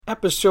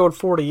episode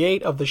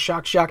 48 of the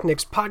Shock Jock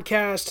Knicks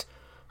podcast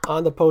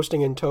on the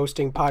Posting and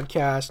Toasting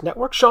podcast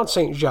network. Sean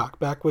St. Jacques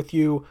back with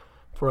you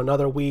for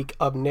another week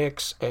of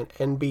Knicks and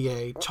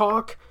NBA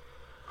talk.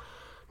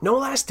 No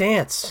Last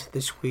Dance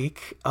this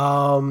week.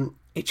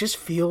 It just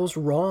feels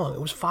wrong. It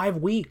was 5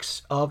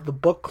 weeks of the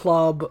book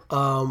club.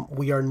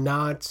 We are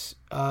not.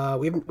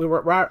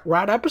 We're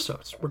at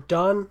episodes. We're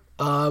done.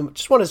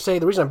 Just want to say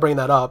the reason I'm bringing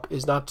that up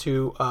is not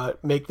to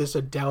make this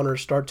a downer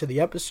start to the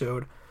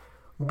episode,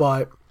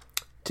 but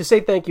to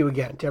say thank you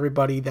again to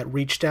everybody that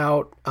reached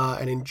out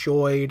and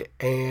enjoyed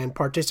and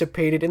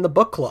participated in the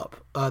book club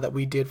that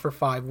we did for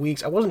 5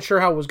 weeks. I wasn't sure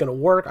how it was going to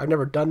work. I've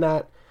never done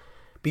that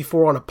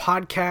before on a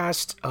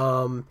podcast,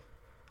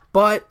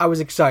 but I was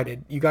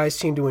excited. You guys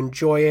seemed to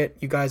enjoy it.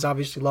 You guys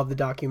obviously love the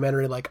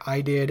documentary like I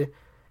did,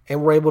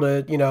 and we're able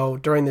to,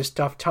 during this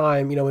tough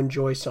time,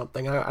 enjoy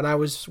something. And I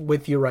was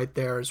with you right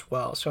there as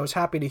well. So I was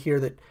happy to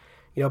hear that,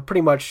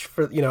 pretty much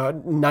for,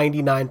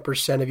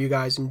 99% of you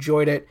guys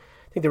enjoyed it.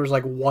 I think there was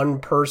like one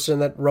person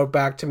that wrote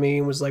back to me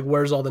and was like,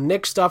 "Where's all the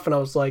Knicks stuff?" And I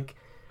was like,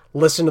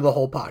 "Listen to the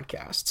whole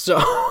podcast."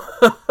 So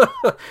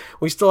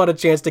we still had a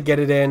chance to get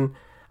it in,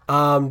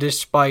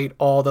 despite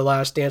all the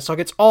Last Dance talk.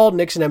 It's all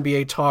Knicks and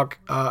NBA talk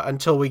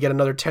until we get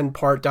another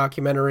 10-part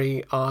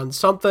documentary on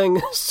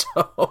something.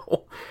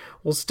 So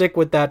we'll stick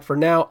with that for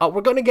now.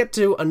 We're going to get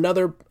to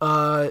another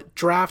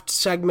draft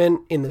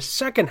segment in the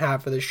second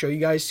half of the show. You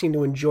guys seem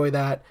to enjoy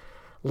that.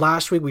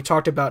 Last week we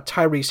talked about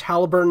Tyrese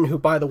Haliburton, who,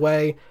 by the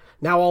way,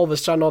 now all of a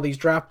sudden all these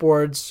draft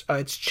boards,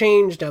 it's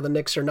changed. Now the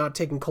Knicks are not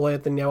taking Cole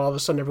Anthony. Now all of a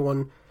sudden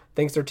everyone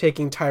thinks they're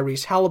taking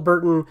Tyrese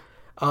Haliburton.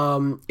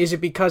 Is it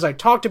because I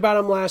talked about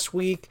him last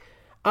week?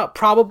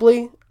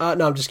 Probably.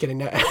 No, I'm just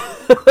kidding.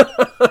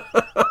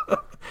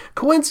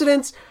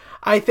 Coincidence?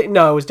 I think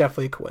no, it was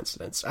definitely a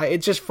coincidence.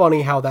 It's just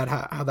funny how that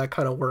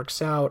kind of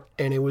works out,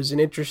 and it was an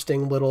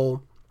interesting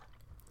little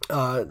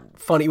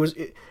funny.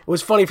 It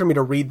was funny for me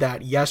to read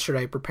that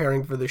yesterday,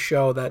 preparing for the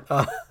show. That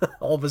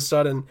all of a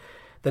sudden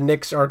the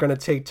Knicks are going to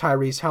take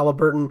Tyrese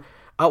Haliburton.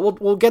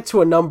 We'll get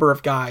to a number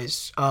of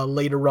guys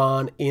later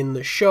on in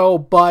the show,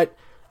 but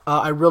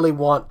I really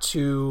want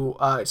to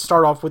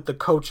start off with the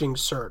coaching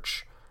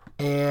search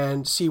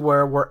and see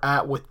where we're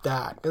at with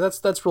that.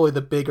 That's really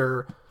the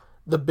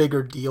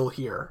bigger deal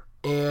here.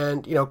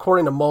 And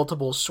according to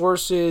multiple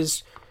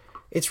sources,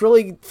 it's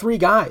really 3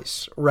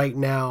 guys right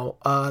now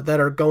that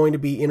are going to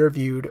be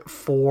interviewed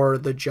for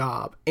the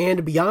job. And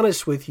to be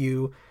honest with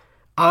you,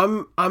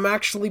 I'm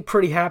actually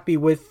pretty happy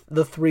with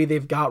the 3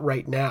 they've got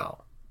right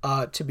now.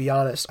 To be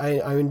honest,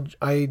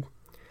 I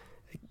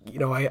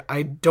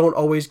don't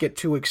always get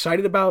too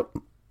excited about,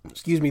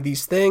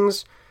 these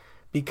things,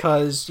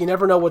 because you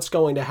never know what's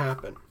going to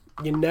happen.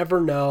 You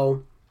never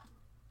know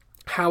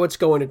how it's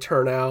going to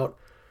turn out.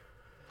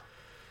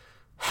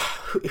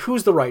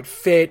 Who's the right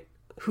fit?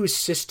 Whose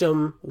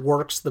system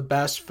works the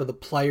best for the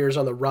players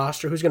on the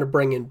roster? Who's going to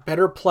bring in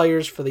better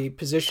players for the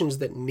positions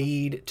that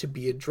need to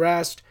be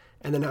addressed?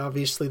 And then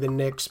obviously the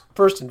Knicks,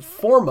 first and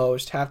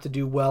foremost, have to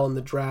do well in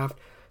the draft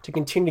to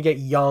continue to get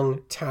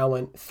young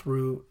talent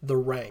through the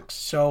ranks.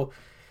 So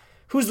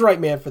who's the right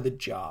man for the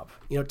job?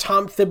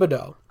 Tom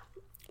Thibodeau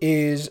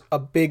is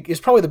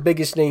probably the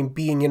biggest name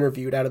being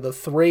interviewed out of the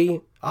 3,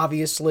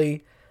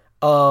 obviously.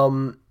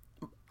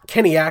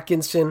 Kenny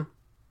Atkinson,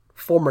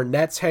 former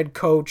Nets head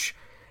coach,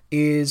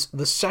 is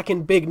the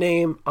second big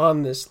name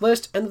on this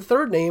list. And the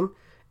third name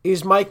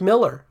is Mike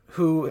Miller,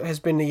 who has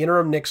been the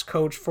interim Knicks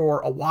coach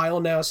for a while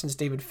now, since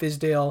David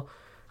Fizdale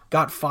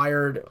got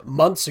fired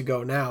months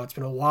ago now. It's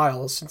been a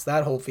while since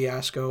that whole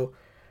fiasco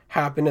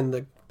happened, and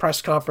the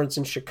press conference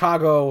in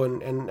Chicago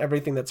and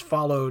everything that's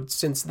followed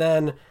since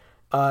then.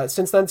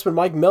 Since then, it's been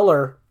Mike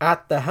Miller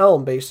at the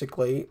helm,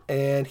 basically,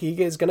 and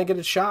he is going to get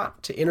a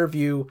shot to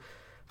interview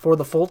for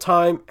the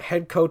full-time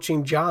head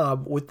coaching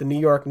job with the New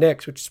York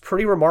Knicks, which is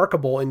pretty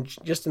remarkable and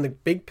just in the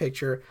big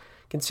picture,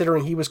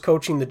 considering he was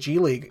coaching the G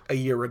League a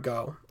year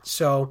ago.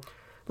 So,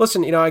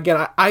 listen,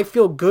 again, I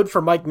feel good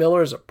for Mike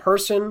Miller as a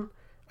person.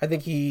 I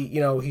think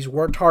he's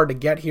worked hard to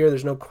get here.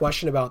 There's no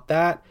question about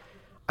that.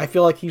 I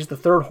feel like he's the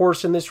third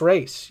horse in this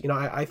race.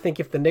 I think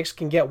if the Knicks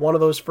can get one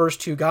of those first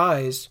 2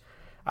 guys,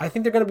 I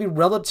think they're going to be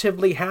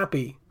relatively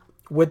happy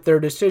with their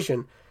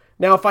decision.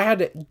 Now, if I had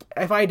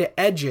to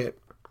edge it,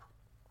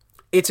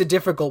 it's a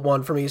difficult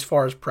one for me as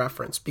far as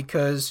preference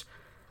because,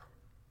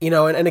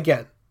 and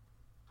again,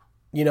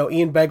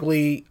 Ian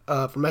Begley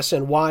from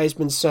SNY has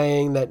been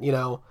saying that,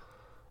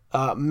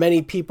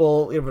 many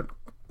people,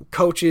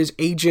 coaches,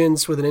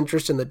 agents with an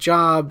interest in the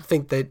job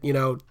think that,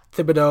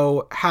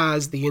 Thibodeau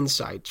has the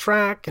inside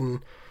track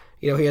and,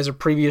 he has a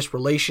previous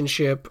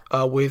relationship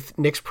with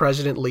Knicks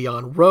president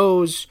Leon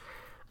Rose.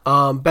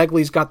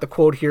 Begley's got the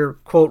quote here,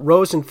 quote,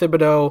 "Rose and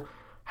Thibodeau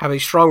have a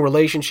strong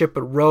relationship,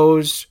 but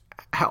Rose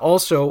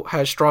also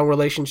has strong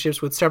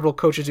relationships with several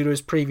coaches due to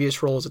his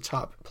previous role as a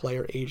top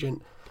player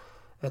agent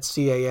at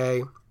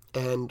CAA,"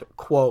 end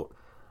quote.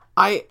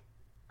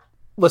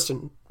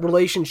 Listen,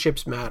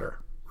 relationships matter.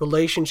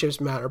 Relationships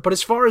matter. But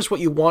as far as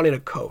what you want in a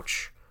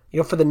coach,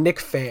 for the Knick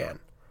fan,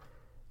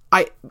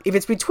 if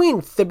it's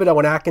between Thibodeau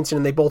and Atkinson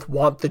and they both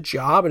want the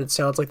job, and it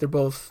sounds like they're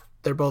both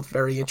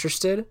very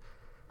interested,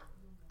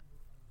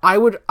 I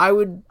would.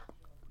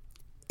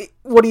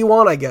 What do you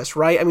want, I guess,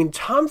 right? I mean,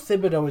 Tom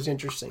Thibodeau is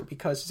interesting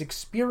because his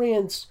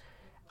experience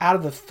out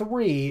of the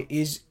three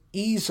is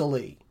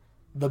easily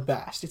the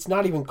best. It's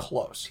not even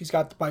close. He's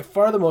got by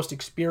far the most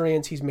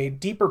experience. He's made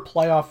deeper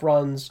playoff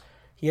runs.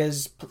 He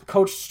has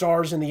coached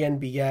stars in the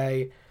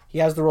NBA. He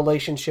has the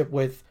relationship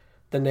with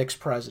the Knicks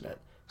president.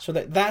 So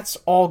that's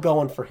all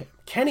going for him.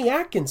 Kenny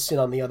Atkinson,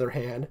 on the other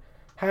hand,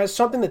 has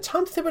something that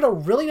Tom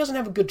Thibodeau really doesn't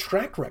have a good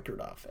track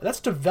record of, and that's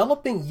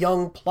developing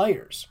young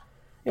players.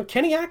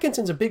 Kenny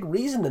Atkinson's a big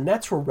reason the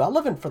Nets were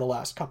relevant for the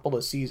last couple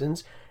of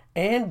seasons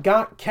and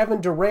got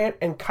Kevin Durant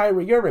and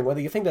Kyrie Irving.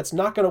 Whether you think that's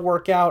not going to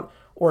work out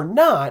or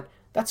not,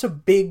 that's a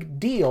big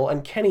deal,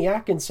 and Kenny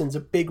Atkinson's a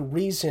big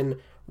reason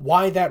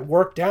why that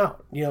worked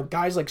out.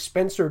 Guys like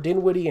Spencer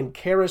Dinwiddie and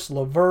Karis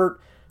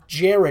LeVert,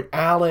 Jarrett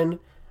Allen,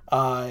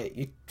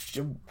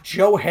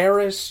 Joe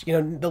Harris,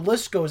 the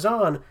list goes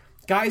on.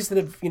 Guys that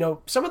have,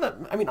 some of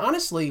the,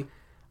 honestly,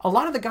 a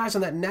lot of the guys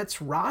on that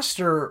Nets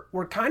roster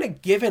were kind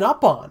of given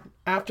up on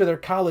after their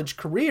college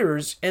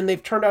careers, and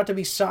they've turned out to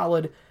be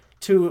solid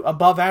to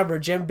above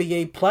average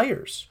NBA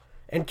players.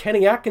 And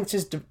Kenny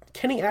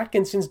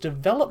Atkinson's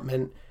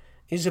development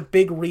is a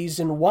big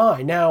reason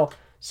why. Now,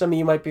 some of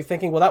you might be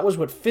thinking, well, that was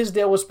what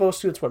Fizdale was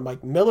supposed to do. It's what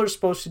Mike Miller's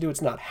supposed to do.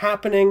 It's not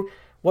happening.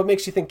 What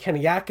makes you think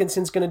Kenny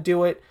Atkinson's going to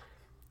do it?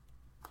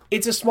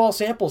 It's a small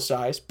sample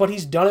size, but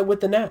he's done it with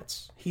the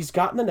Nets. He's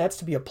gotten the Nets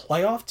to be a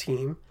playoff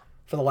team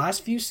for the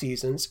last few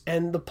seasons,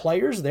 and the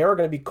players there are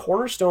going to be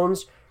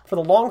cornerstones for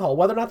the long haul.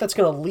 Whether or not that's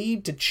going to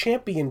lead to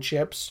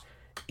championships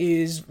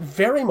is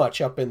very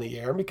much up in the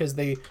air, because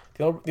the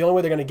only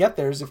way they're going to get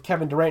there is if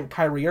Kevin Durant and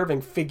Kyrie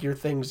Irving figure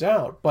things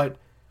out. But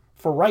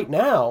for right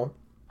now,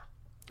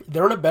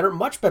 they're in a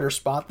much better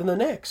spot than the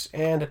Knicks.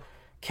 And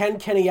can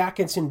Kenny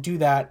Atkinson do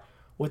that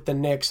with the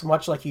Knicks,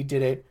 much like he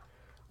did it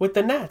with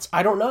the Nets?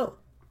 I don't know.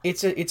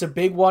 It's a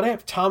big what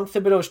if. Tom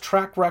Thibodeau's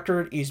track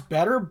record is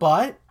better,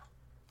 but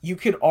you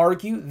could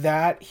argue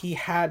that he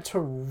had to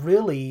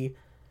really...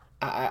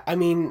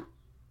 the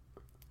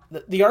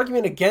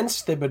argument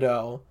against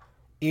Thibodeau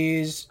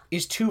is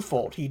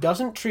twofold. He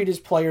doesn't treat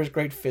his players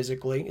great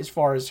physically as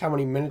far as how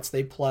many minutes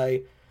they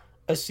play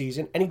a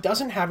season, and he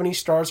doesn't have any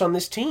stars on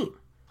this team.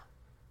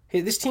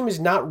 This team is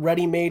not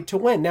ready-made to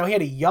win. Now, he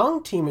had a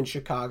young team in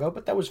Chicago,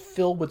 but that was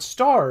filled with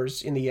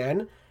stars in the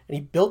end, and he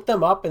built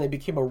them up, and they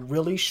became a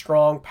really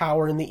strong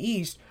power in the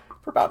East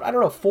for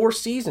about, 4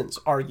 seasons,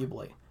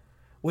 arguably,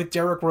 with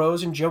Derrick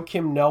Rose and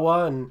Joakim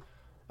Noah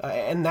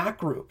and that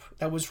group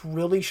that was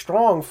really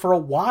strong for a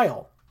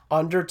while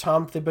under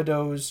Tom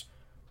Thibodeau's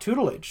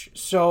tutelage.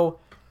 So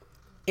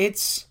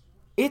it's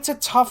a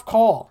tough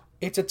call.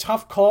 It's a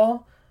tough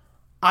call.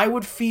 I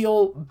would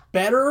feel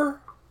better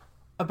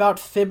about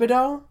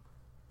Thibodeau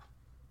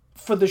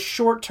for the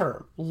short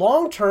term.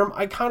 Long term,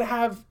 I kind of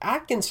have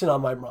Atkinson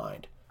on my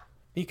mind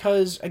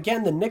because,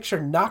 again, the Knicks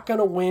are not going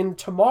to win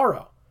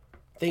tomorrow.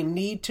 They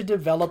need to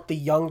develop the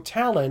young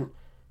talent.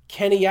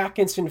 Kenny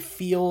Atkinson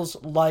feels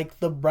like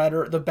the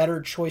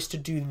better choice to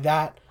do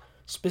that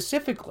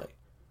specifically.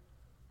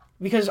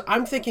 Because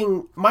I'm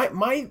thinking,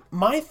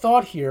 my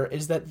thought here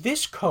is that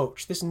this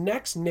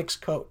next Knicks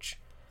coach,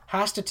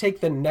 has to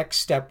take the next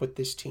step with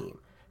this team.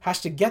 Has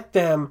to get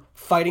them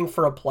fighting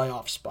for a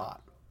playoff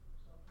spot.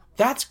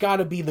 That's got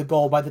to be the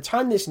goal. By the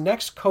time this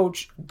next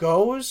coach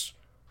goes,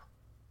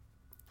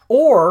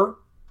 or,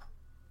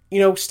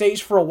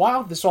 stays for a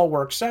while if this all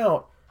works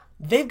out,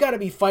 they've got to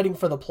be fighting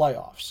for the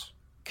playoffs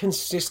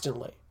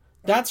consistently.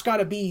 That's got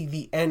to be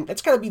the end.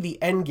 That's got to be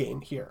the end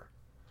game here.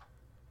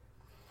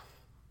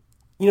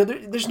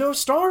 There's no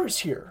stars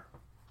here.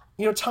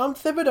 Tom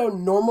Thibodeau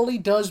normally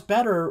does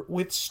better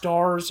with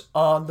stars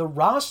on the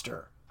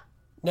roster.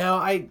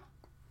 Now,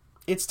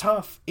 it's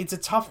tough. It's a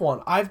tough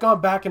one. I've gone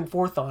back and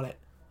forth on it.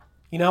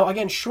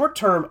 Again, short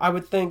term, I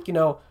would think,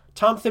 Tom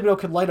Thibodeau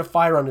could light a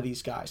fire under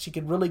these guys. He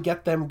could really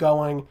get them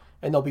going,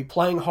 and they'll be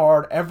playing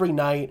hard every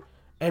night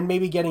and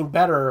maybe getting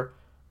better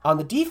on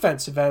the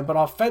defensive end. But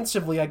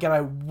offensively, again,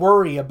 I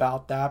worry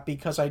about that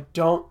because I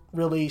don't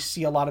really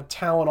see a lot of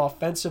talent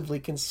offensively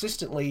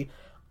consistently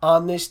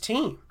on this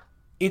team.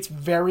 It's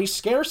very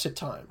scarce at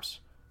times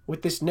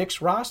with this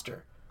Knicks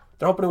roster.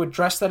 They're hoping to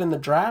address that in the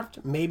draft,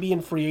 maybe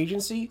in free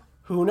agency.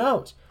 Who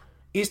knows?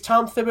 Is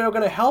Tom Thibodeau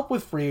going to help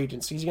with free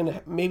agency? He's going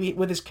to, maybe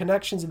with his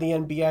connections in the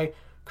NBA,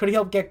 could he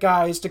help get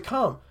guys to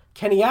come?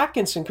 Kenny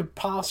Atkinson could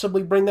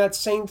possibly bring that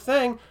same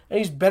thing, and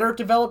he's better at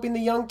developing the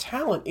young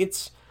talent.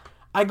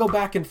 I go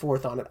back and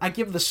forth on it. I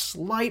give the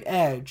slight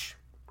edge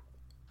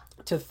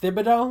to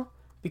Thibodeau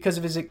because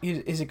of his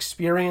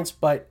experience,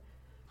 but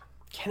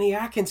Kenny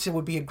Atkinson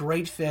would be a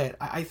great fit.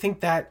 I think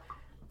that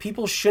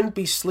people shouldn't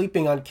be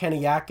sleeping on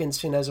Kenny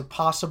Atkinson as a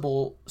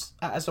possible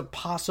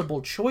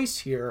choice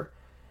here.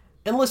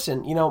 And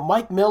listen,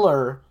 Mike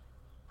Miller,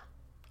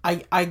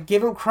 I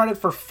give him credit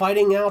for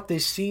fighting out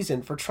this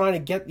season, for trying to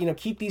get,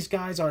 keep these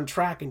guys on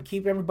track and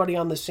keep everybody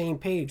on the same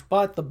page.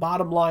 But the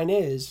bottom line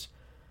is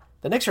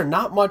The Knicks are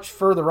not much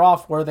further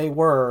off where they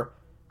were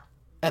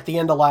at the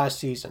end of last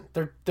season.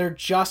 They're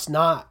just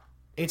not.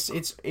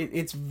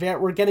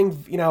 We're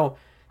getting,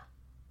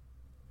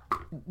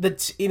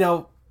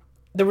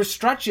 there were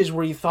stretches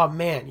where you thought,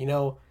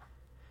 man,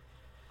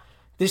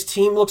 this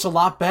team looks a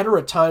lot better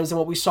at times than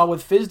what we saw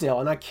with Fizdale,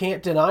 and I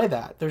can't deny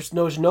that. There's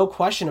no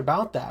question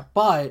about that.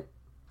 But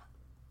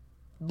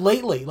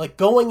lately, like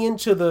going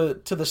into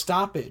the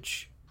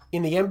stoppage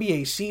in the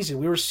NBA season,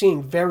 we were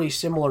seeing very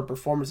similar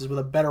performances with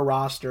a better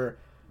roster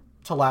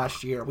to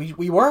last year.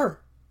 We were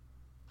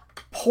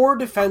poor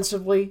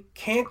defensively,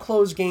 can't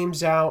close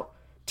games out,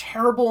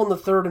 terrible in the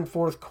third and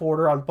fourth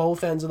quarter on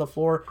both ends of the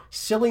floor,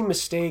 silly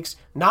mistakes,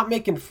 not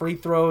making free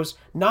throws,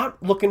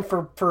 not looking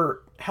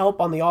for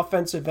help on the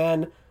offensive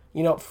end,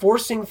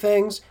 forcing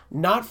things,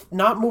 not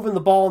moving the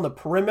ball on the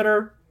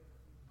perimeter,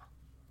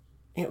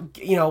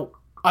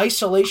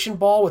 isolation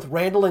ball with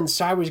Randall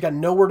inside where he's got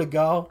nowhere to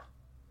go,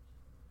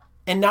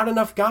 and not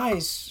enough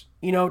guys,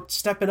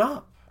 stepping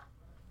up.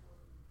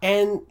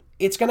 And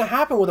it's going to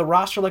happen with a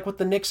roster like what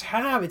the Knicks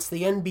have. It's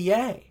the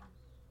NBA.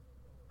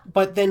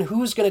 But then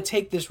who's going to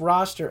take this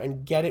roster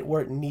and get it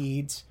where it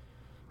needs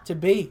to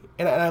be?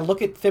 And I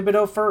look at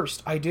Thibodeau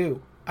first. I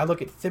do. I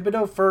look at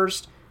Thibodeau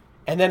first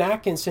and then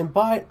Atkinson.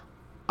 But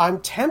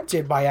I'm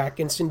tempted by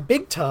Atkinson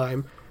big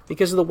time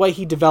because of the way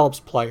he develops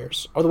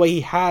players, or the way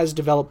he has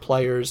developed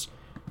players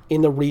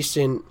in the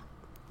recent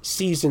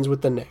seasons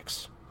with the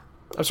Knicks.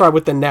 I'm sorry,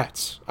 with the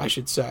Nets, I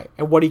should say.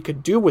 And what he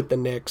could do with the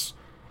Knicks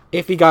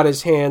if he got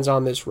his hands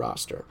on this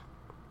roster.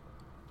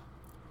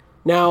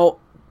 Now,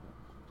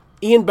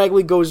 Ian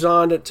Begley goes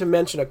on to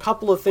mention a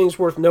couple of things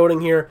worth noting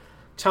here.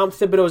 Tom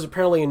Thibodeau is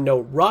apparently in no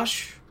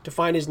rush to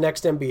find his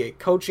next NBA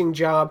coaching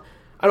job.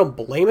 I don't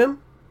blame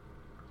him.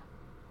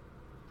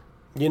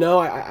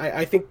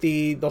 I think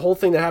the whole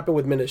thing that happened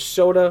with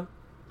Minnesota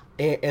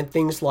and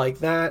things like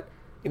that,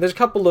 there's a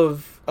couple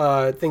of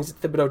things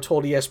that Thibodeau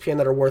told ESPN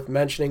that are worth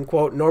mentioning.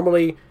 Quote,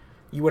 normally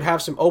you would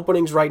have some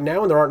openings right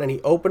now, and there aren't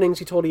any openings,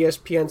 he told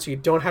ESPN, so you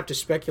don't have to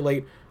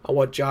speculate on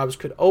what jobs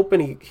could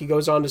open. He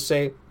goes on to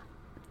say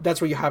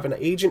that's what you have an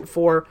agent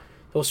for.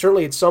 He'll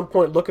certainly at some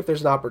point look if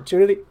there's an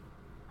opportunity,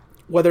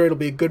 whether it'll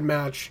be a good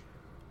match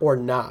or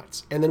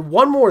not. And then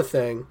one more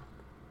thing,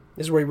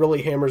 this is where he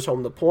really hammers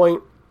home the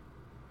point.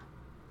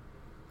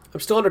 I'm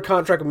still under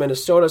contract with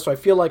Minnesota, so I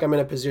feel like I'm in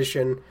a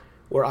position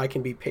where I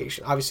can be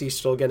patient. Obviously, he's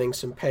still getting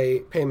some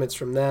payments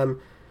from them.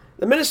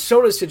 The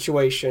Minnesota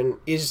situation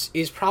is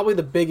probably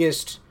the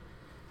biggest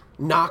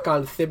knock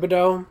on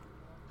Thibodeau.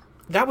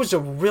 That was a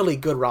really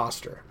good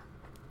roster.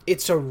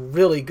 It's a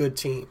really good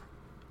team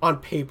on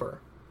paper.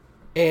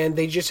 And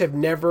they just have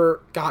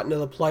never gotten to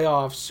the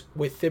playoffs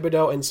with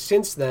Thibodeau. And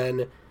since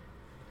then,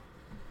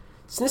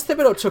 since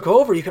Thibodeau took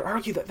over, you could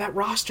argue that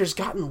roster's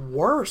gotten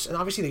worse. And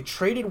obviously they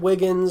traded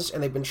Wiggins,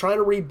 and they've been trying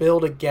to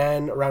rebuild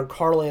again around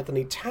Karl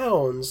Anthony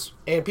Towns.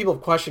 And people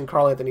have questioned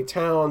Karl Anthony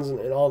Towns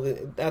and all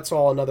that's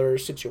all another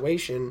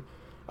situation.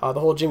 The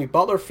whole Jimmy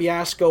Butler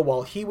fiasco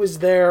while he was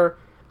there.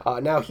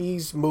 Now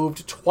he's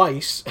moved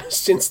twice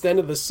since then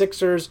to the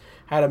Sixers.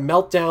 Had a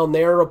meltdown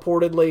there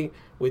reportedly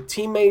with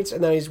teammates,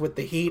 and then he's with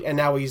the Heat, and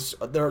now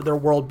they're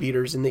world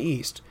beaters in the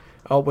East.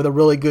 With a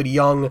really good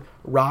young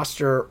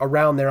roster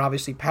around there.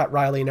 Obviously, Pat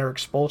Riley and Eric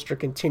Spoelstra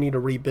continue to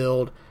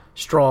rebuild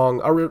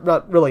strong, or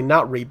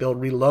not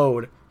rebuild,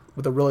 reload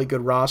with a really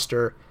good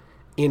roster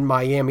in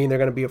Miami, and they're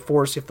going to be a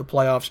force if the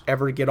playoffs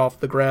ever get off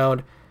the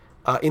ground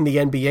in the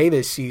NBA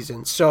this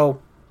season.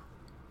 So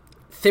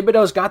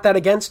Thibodeau's got that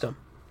against him.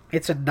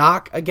 It's a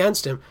knock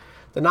against him.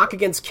 The knock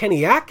against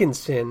Kenny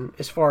Atkinson,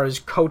 as far as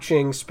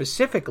coaching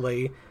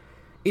specifically,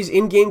 is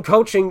in-game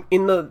coaching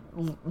in the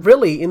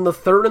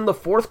third and the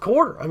fourth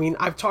quarter. I mean,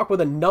 I've talked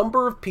with a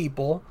number of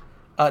people,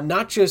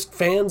 not just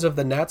fans of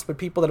the Nets, but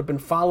people that have been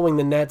following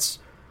the Nets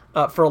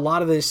for a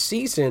lot of this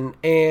season,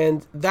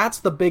 and that's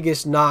the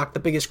biggest knock, the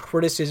biggest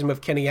criticism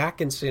of Kenny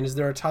Atkinson, is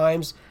there are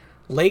times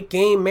late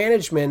game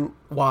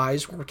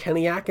management-wise where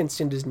Kenny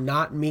Atkinson does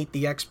not meet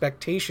the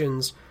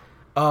expectations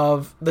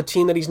of the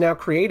team that he's now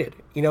created.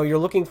 You're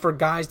looking for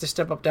guys to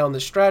step up down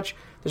the stretch.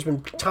 There's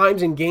been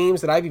times in games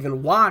that I've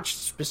even watched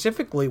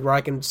specifically where I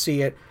can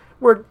see it,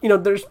 where,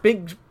 there's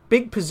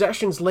big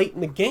possessions late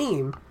in the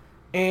game,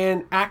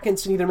 and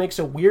Atkinson either makes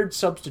a weird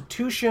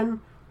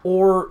substitution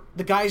or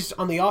the guys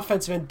on the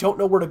offensive end don't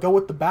know where to go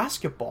with the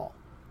basketball.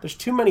 There's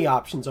too many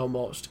options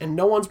almost, and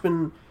no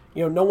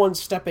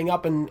one's stepping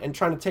up and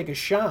trying to take a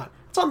shot.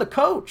 It's on the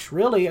coach,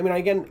 really. I mean,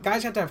 again,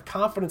 guys have to have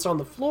confidence on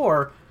the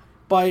floor,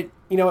 but,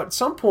 at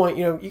some point,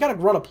 you got to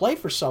run a play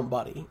for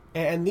somebody.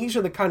 And these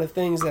are the kind of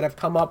things that have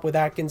come up with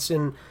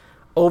Atkinson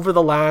over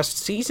the last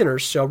season or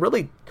so.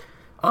 Really,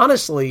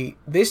 honestly,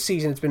 this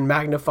season it's been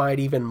magnified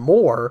even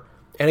more.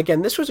 And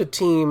again, this was a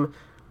team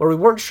where we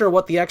weren't sure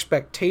what the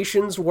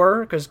expectations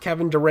were because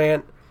Kevin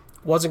Durant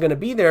wasn't going to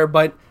be there.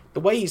 But the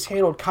way he's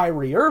handled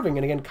Kyrie Irving,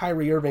 and again,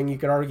 Kyrie Irving, you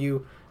could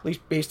argue, at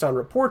least based on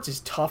reports,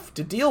 is tough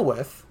to deal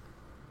with.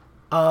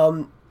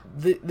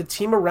 The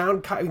team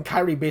around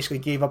Kyrie basically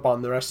gave up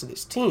on the rest of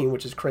this team,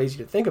 which is crazy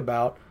to think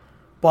about.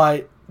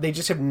 But they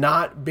just have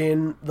not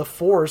been the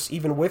force,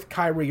 even with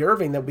Kyrie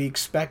Irving, that we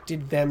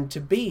expected them to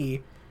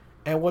be.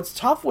 And what's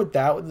tough with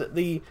that,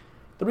 the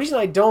reason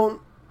I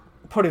don't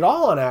put it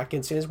all on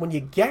Atkinson is when you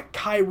get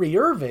Kyrie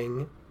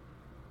Irving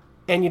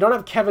and you don't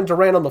have Kevin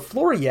Durant on the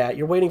floor yet,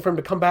 you're waiting for him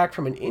to come back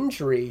from an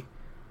injury.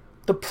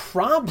 The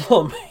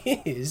problem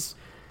is,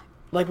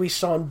 like we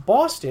saw in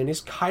Boston,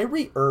 is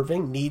Kyrie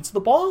Irving needs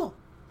the ball.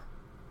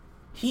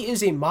 He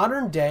is a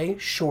modern-day,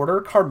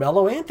 shorter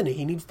Carmelo Anthony.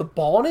 He needs the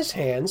ball in his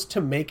hands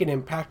to make an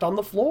impact on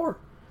the floor.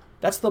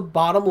 That's the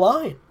bottom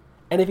line.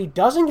 And if he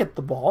doesn't get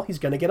the ball, he's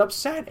going to get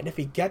upset. And if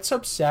he gets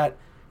upset,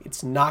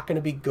 it's not going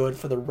to be good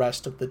for the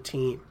rest of the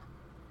team.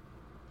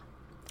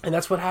 And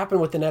that's what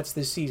happened with the Nets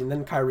this season.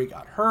 Then Kyrie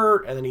got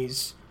hurt, and then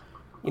he's,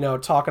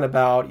 talking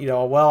about,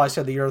 well, I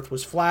said the earth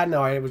was flat.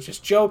 No, I was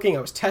just joking.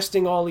 I was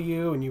testing all of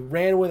you, and you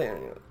ran with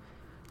it.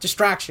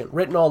 Distraction,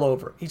 written all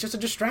over. He's just a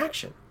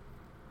distraction.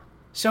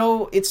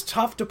 So it's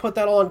tough to put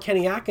that all on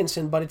Kenny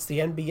Atkinson, but it's the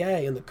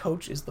NBA, and the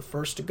coach is the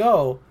first to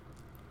go.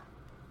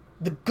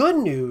 The good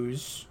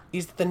news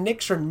is that the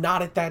Knicks are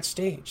not at that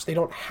stage. They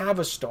don't have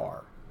a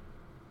star.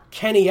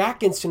 Kenny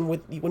Atkinson,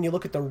 when you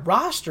look at the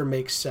roster,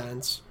 makes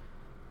sense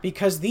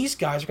because these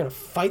guys are going to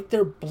fight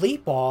their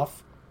bleep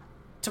off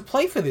to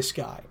play for this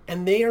guy.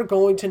 And they are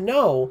going to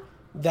know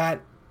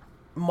that,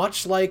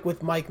 much like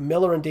with Mike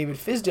Miller and David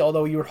Fizdale,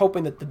 although you were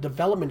hoping that the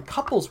development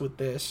couples with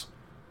this,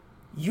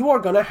 you are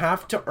going to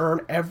have to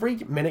earn every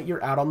minute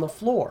you're out on the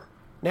floor.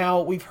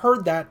 Now, we've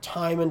heard that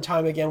time and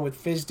time again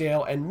with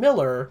Fizdale and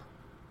Miller,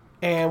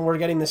 and we're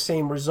getting the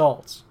same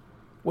results.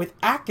 With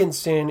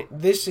Atkinson,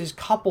 this is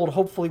coupled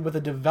hopefully with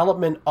a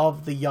development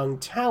of the young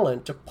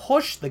talent to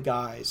push the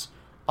guys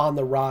on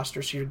the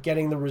roster. So you're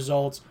getting the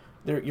results,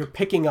 you're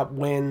picking up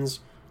wins,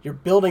 you're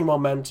building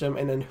momentum,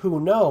 and then who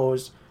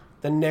knows,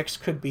 the Knicks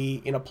could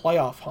be in a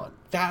playoff hunt.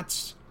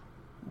 That's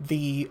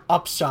the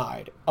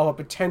upside of a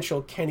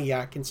potential Kenny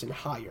Atkinson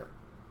hire.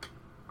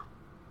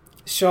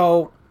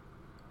 So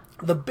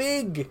the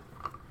big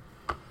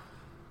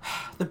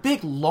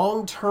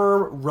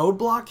long-term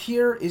roadblock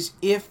here is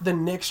if the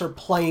Knicks are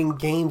playing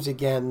games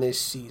again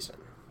this season.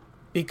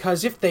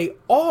 Because if they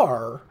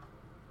are,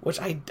 which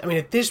I mean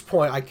at this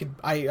point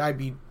I'd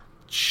be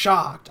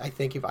shocked, I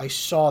think, if I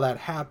saw that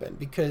happen,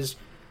 because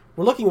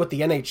we're looking what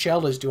the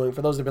NHL is doing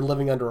for those that have been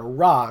living under a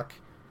rock.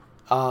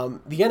 The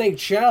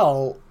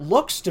NHL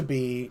looks to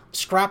be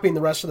scrapping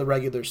the rest of the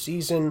regular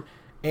season,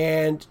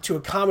 and to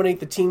accommodate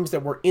the teams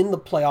that were in the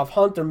playoff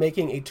hunt, they're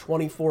making a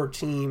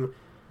 24-team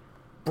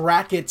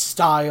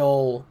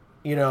bracket-style,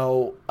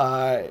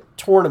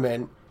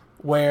 tournament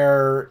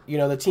where,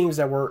 the teams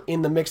that were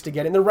in the mix to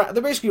get in,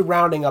 they're basically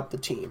rounding up the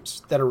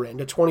teams that are in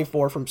to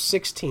 24 from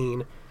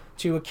 16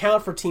 to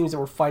account for teams that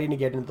were fighting to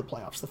get into the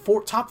playoffs.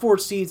 The top four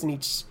seeds in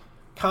each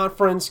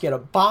conference get a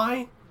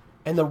bye,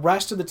 and the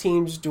rest of the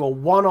teams do a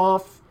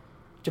one-off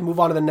to move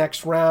on to the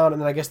next round,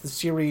 and then I guess the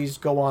series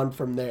go on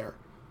from there.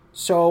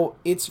 So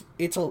it's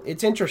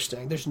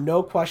interesting. There's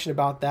no question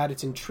about that.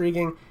 It's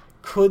intriguing.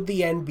 Could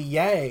the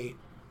NBA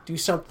do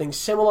something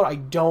similar? I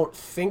don't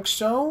think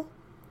so.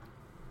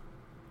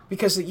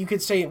 Because you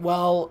could say,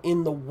 well,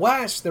 in the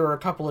West, there are a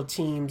couple of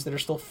teams that are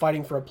still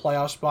fighting for a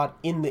playoff spot.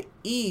 In the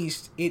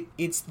East,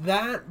 it's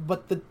that,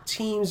 but the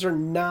teams are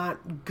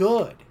not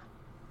good.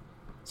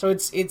 So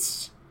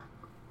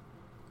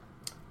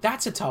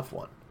that's a tough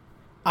one.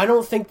 I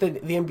don't think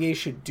that the NBA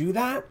should do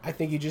that. I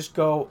think you just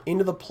go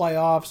into the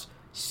playoffs,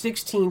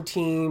 16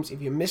 teams.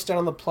 If you missed out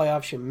on the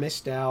playoffs, you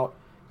missed out.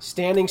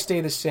 Standings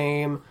stay the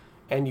same,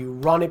 and you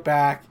run it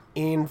back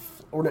in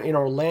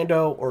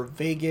Orlando or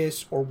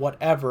Vegas or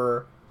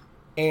whatever,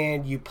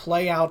 and you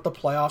play out the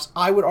playoffs.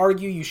 I would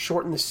argue you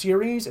shorten the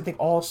series. I think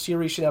all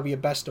series should be a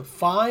best of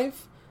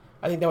 5.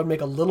 I think that would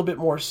make a little bit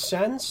more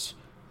sense.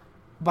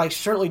 But I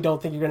certainly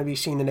don't think you're going to be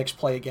seeing the Knicks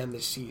play again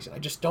this season. I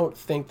just don't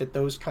think that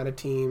those kind of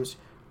teams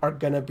are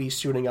going to be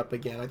suiting up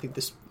again. I think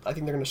they're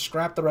going to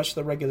scrap the rest of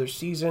the regular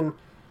season,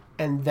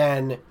 and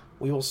then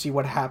we will see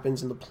what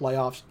happens in the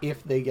playoffs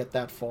if they get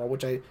that far,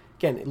 which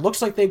again, it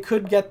looks like they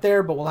could get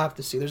there, but we'll have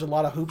to see. There's a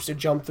lot of hoops to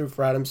jump through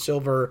for Adam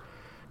Silver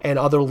and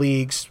other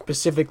leagues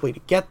specifically to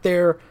get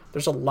there.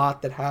 There's a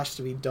lot that has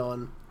to be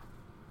done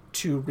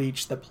to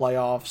reach the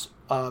playoffs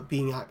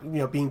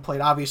being played.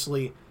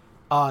 Obviously,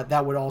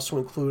 that would also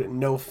include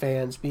no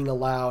fans being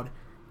allowed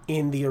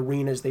in the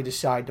arenas they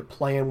decide to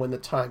play in when the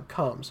time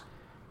comes.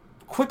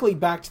 Quickly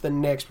back to the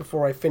Knicks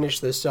before I finish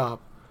this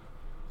up.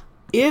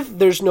 If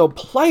there's no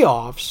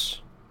playoffs,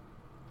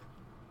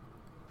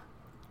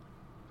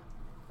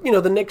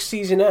 the Knicks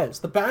season ends.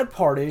 The bad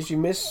part is you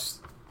miss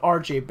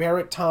RJ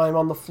Barrett time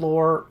on the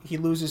floor. He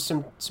loses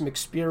some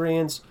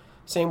experience.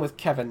 Same with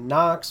Kevin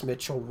Knox,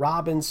 Mitchell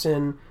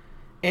Robinson,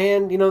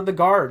 and, the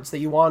guards that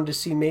you wanted to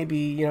see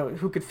maybe,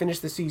 who could finish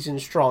the season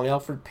strong.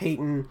 Elfrid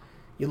Payton,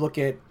 you look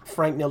at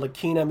Frank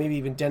Ntilikina, maybe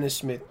even Dennis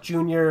Smith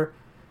Jr.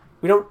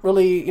 We don't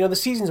really, the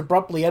seasons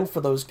abruptly end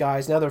for those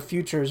guys. Now their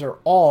futures are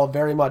all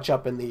very much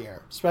up in the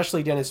air,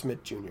 especially Dennis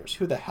Smith Jr.'s.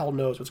 Who the hell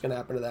knows what's going to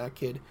happen to that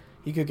kid?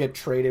 He could get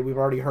traded. We've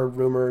already heard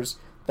rumors.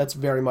 That's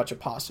very much a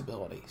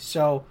possibility.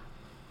 So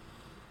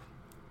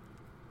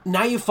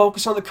now you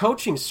focus on the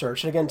coaching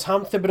search. And again,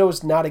 Tom Thibodeau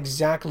is not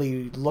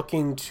exactly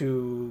looking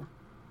to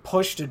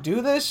push to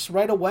do this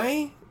right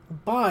away,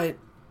 but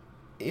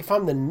if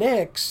I'm the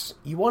Knicks,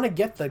 you want to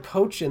get the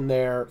coach in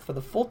there for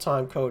the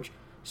full-time coach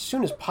as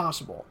soon as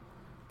possible.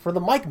 For the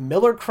Mike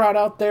Miller crowd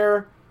out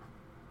there,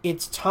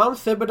 it's Tom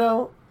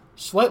Thibodeau,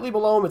 slightly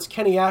below him it's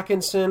Kenny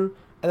Atkinson,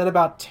 and then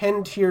about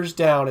 10 tiers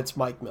down it's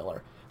Mike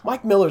Miller.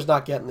 Mike Miller's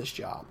not getting this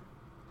job.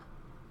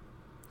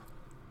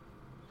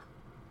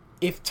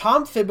 If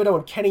Tom Thibodeau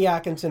and Kenny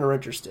Atkinson are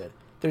interested,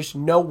 there's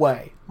no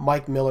way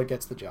Mike Miller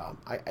gets the job.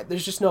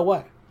 There's just no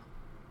way.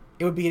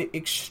 It would be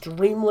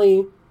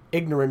extremely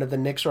ignorant of the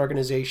Knicks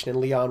organization and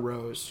Leon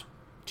Rose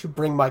to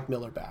bring Mike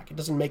Miller back. It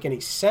doesn't make any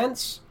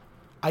sense.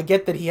 I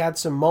get that he had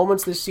some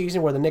moments this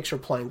season where the Knicks were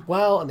playing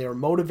well and they were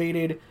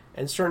motivated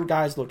and certain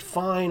guys looked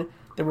fine.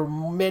 There were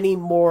many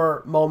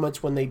more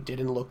moments when they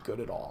didn't look good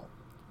at all.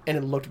 And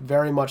it looked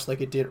very much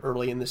like it did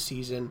early in the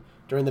season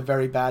during the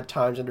very bad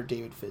times under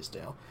David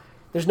Fizdale.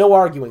 There's no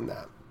arguing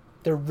that.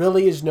 There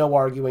really is no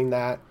arguing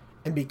that.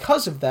 And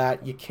because of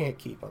that, you can't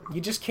keep him.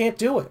 You just can't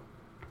do it.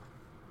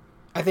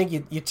 I think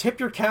you tip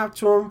your cap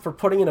to him for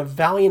putting in a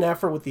valiant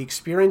effort with the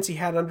experience he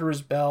had under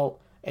his belt,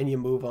 and you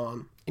move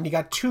on. And you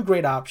got two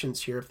great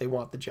options here if they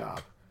want the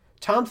job.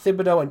 Tom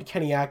Thibodeau and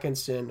Kenny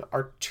Atkinson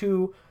are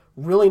two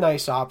really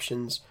nice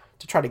options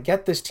to try to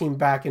get this team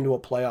back into a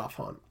playoff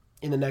hunt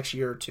in the next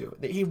year or two.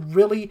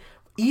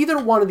 Either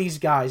one of these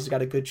guys has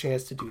got a good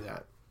chance to do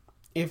that.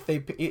 If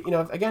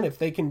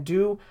they can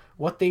do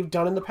what they've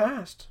done in the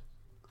past,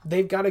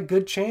 they've got a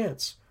good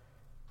chance.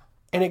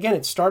 And again,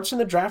 it starts in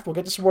the draft. We'll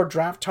get to some more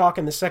draft talk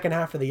in the second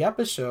half of the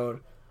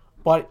episode.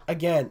 But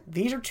again,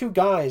 these are two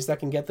guys that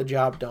can get the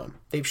job done.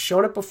 They've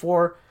shown it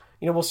before.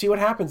 We'll see what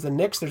happens. The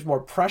Knicks, there's more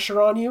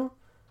pressure on you.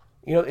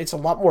 It's a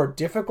lot more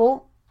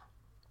difficult.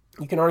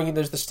 You can argue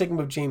there's the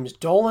stigma of James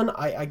Dolan.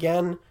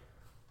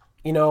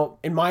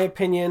 In my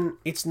opinion,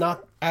 it's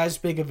not as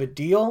big of a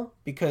deal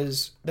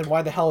because then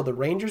why the hell have the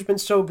Rangers been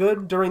so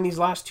good during these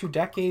last 2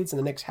 decades and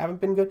the Knicks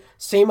haven't been good?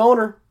 Same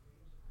owner.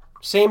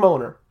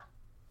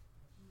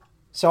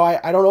 So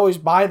I don't always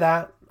buy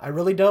that. I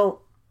really don't.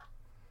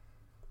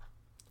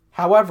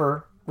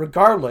 However,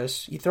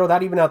 regardless, you throw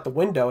that even out the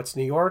window. It's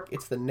New York.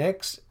 It's the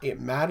Knicks. It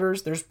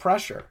matters. There's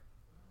pressure.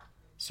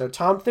 So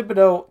Tom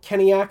Thibodeau,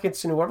 Kenny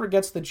Atkinson, whoever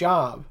gets the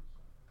job,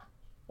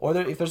 or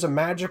if there's a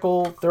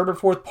magical third or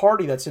fourth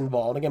party that's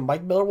involved, again,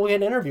 Mike Miller will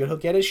get interviewed. He'll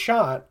get his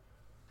shot.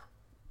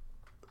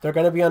 They're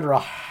going to be under a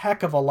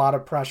heck of a lot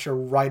of pressure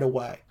right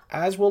away,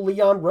 as will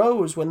Leon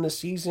Rose when the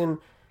season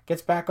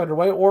gets back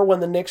underway or when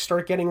the Knicks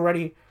start getting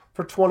ready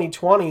for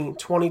 2020,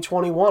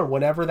 2021,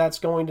 whenever that's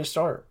going to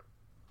start.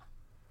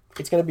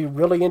 It's going to be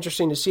really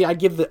interesting to see. I'd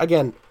give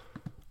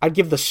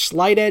the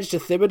slight edge to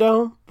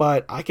Thibodeau,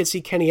 but I could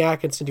see Kenny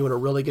Atkinson doing a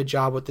really good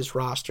job with this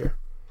roster.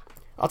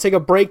 I'll take a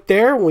break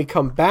there. When we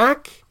come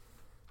back,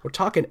 we're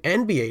talking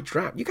NBA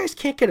draft. You guys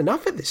can't get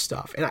enough of this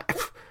stuff, and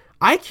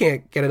I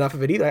can't get enough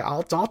of it either.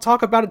 I'll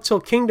talk about it till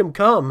kingdom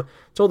come,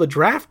 till the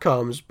draft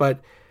comes, but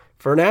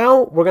for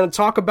now, we're going to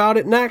talk about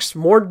it next.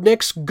 More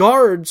Knicks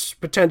guards,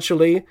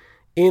 potentially,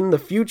 in the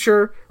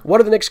future. What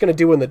are the Knicks going to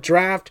do in the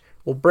draft?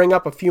 We'll bring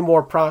up a few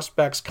more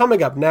prospects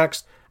coming up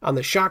next on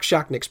the Shock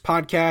Knicks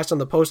podcast on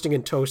the Posting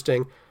and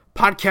Toasting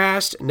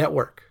Podcast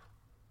Network.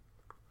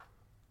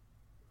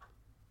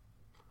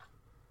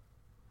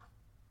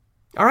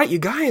 All right, you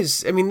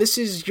guys, this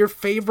is your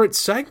favorite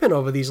segment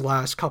over these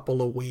last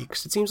couple of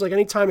weeks. It seems like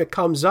anytime it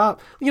comes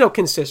up,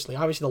 consistently.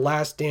 Obviously, The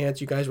Last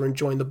Dance, you guys were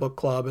enjoying the book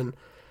club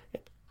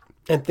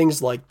and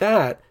things like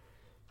that.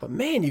 But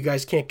man, you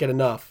guys can't get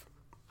enough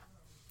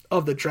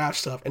of the draft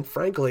stuff. And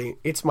frankly,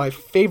 it's my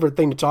favorite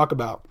thing to talk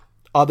about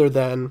other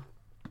than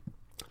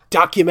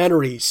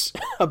documentaries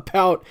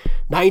about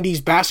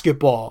 90s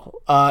basketball.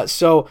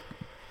 So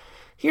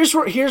here's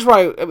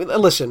where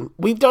listen,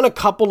 we've done a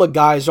couple of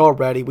guys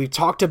already. We've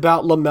talked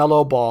about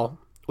LaMelo Ball.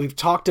 We've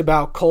talked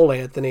about Cole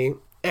Anthony.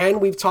 And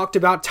we've talked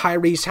about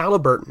Tyrese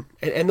Halliburton.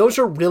 And those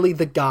are really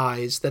the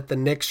guys that the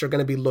Knicks are going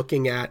to be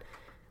looking at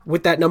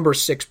with that number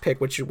 6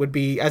 pick, which would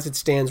be as it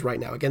stands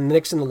right now. Again, the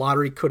Knicks in the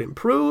lottery could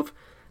improve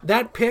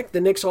that pick.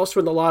 The Knicks also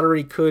in the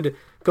lottery could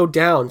go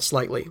down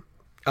slightly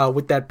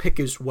with that pick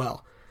as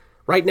well.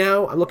 Right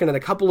now, I'm looking at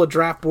a couple of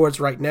draft boards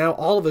right now.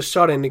 All of a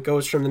sudden, it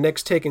goes from the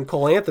Knicks taking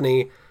Cole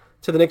Anthony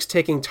to the Knicks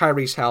taking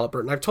Tyrese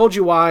Halliburton. I've told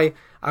you why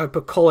I would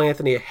put Cole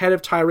Anthony ahead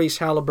of Tyrese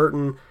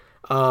Halliburton.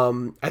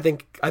 I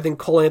think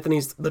Cole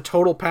Anthony's the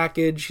total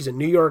package. He's a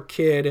New York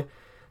kid.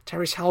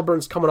 Tyrese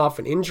Halliburton's coming off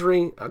an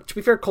injury. To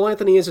be fair, Cole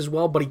Anthony is as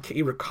well, but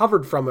he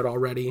recovered from it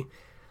already.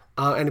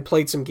 And he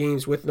played some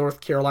games with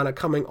North Carolina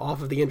coming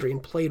off of the injury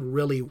and played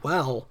really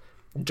well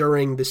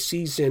during the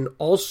season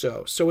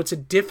also. So it's a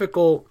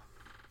difficult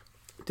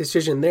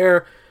decision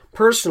there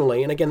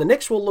personally. And again, the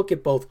Knicks will look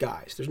at both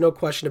guys. There's no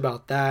question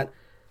about that.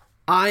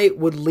 I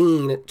would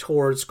lean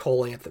towards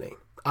Cole Anthony.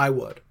 I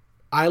would.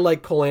 I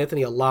like Cole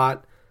Anthony a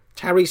lot.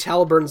 Tyrese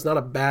Halliburton's not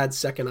a bad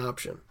second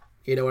option.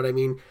 You know what I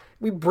mean?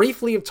 We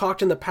briefly have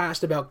talked in the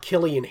past about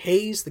Killian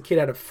Hayes, the kid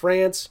out of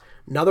France,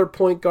 another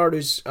point guard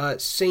who's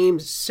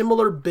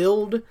similar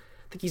build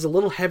think he's a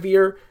little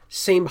heavier,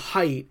 same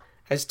height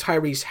as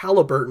Tyrese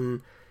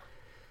Halliburton.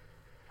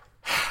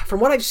 From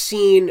what I've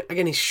seen,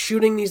 again, his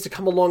shooting needs to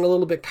come along a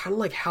little bit, kind of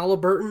like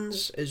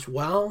Halliburton's as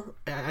well.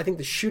 I think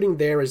the shooting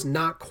there is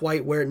not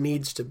quite where it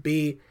needs to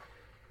be.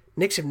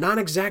 Knicks have not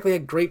exactly a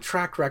great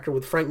track record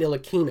with Frank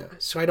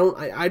Ntilikina, so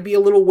I'd be a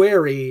little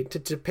wary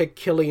to pick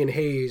Killian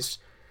Hayes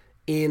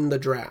in the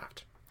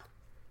draft.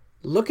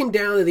 Looking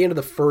down at the end of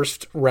the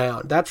first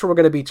round, that's where we're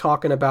going to be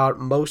talking about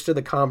most of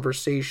the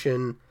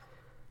conversation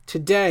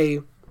today.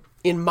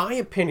 In my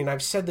opinion,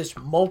 I've said this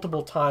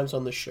multiple times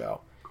on the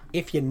show,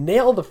 if you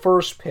nail the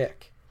first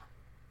pick,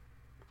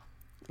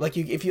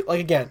 if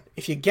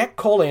you get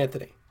Cole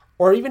Anthony,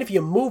 or even if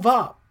you move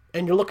up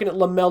and you're looking at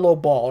LaMelo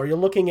Ball, or you're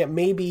looking at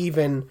maybe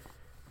even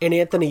an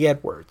Anthony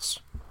Edwards,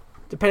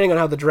 depending on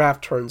how the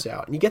draft turns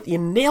out, and you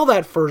nail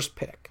that first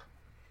pick,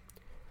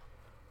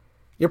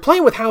 you're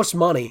playing with house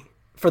money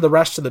for the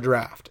rest of the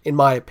draft, in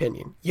my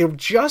opinion. You've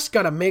just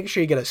got to make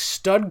sure you get a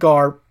stud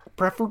guard,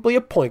 preferably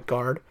a point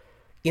guard,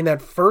 with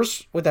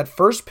that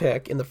first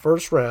pick in the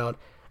first round,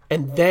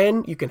 and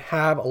then you can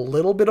have a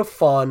little bit of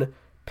fun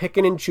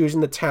picking and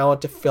choosing the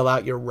talent to fill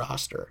out your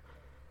roster.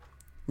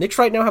 Knicks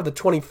right now have the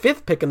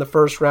 25th pick in the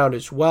first round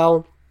as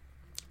well.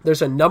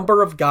 There's a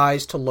number of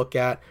guys to look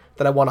at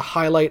that I want to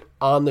highlight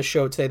on the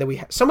show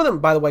today. Some of them,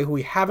 by the way, who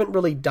we haven't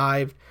really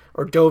dove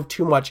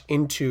too much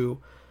into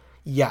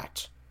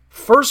yet.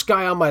 First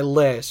guy on my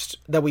list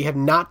that we have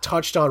not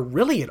touched on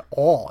really at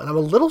all, and I'm a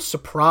little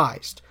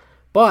surprised.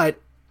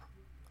 But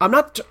I'm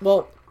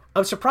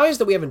surprised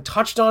that we haven't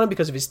touched on him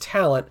because of his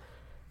talent.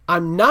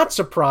 I'm not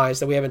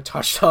surprised that we haven't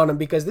touched on him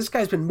because this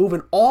guy's been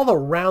moving all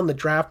around the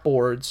draft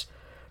boards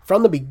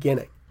from the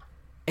beginning.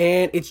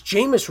 And it's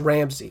Jamius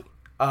Ramsey,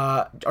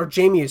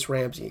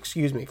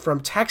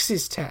 from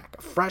Texas Tech,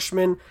 a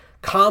freshman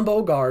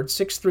combo guard,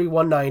 6'3",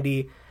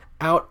 190,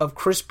 out of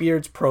Chris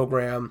Beard's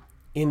program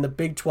in the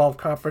Big 12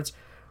 Conference.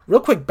 Real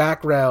quick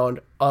background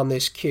on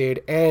this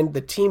kid and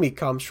the team he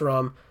comes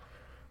from.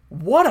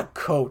 What a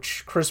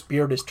coach Chris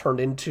Beard has turned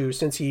into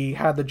since he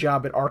had the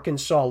job at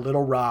Arkansas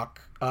Little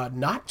Rock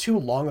not too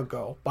long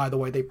ago. By the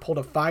way, they pulled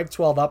a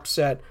 5-12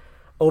 upset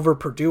over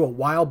Purdue a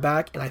while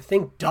back, and I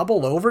think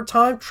double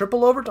overtime,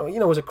 triple overtime.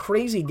 It was a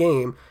crazy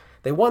game.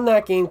 They won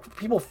that game.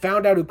 People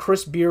found out who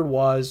Chris Beard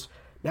was.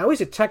 Now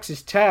he's at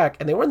Texas Tech,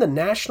 and they were in the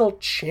national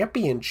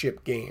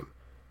championship game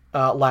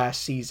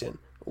last season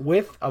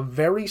with a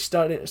very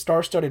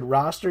star-studded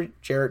roster.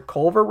 Jarrett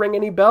Culver, ring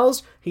any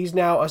bells? He's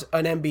now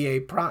an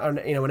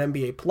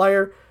NBA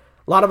player.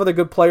 A lot of other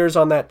good players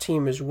on that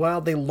team as well.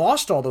 They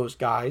lost all those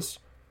guys.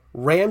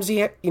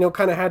 Ramsey,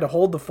 kind of had to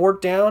hold the fort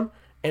down,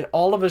 and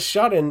all of a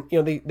sudden,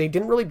 they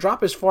didn't really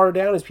drop as far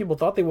down as people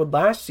thought they would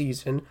last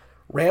season.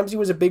 Ramsey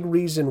was a big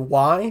reason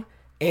why,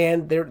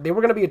 and they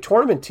were going to be a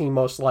tournament team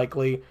most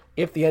likely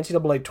if the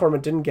NCAA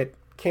tournament didn't get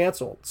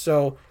canceled.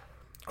 So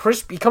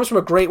he comes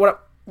from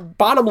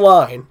bottom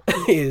line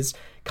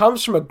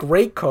comes from a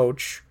great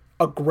coach,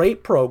 a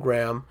great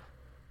program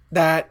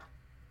that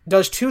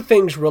does two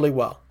things really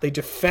well. They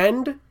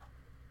defend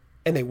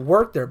and they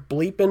work their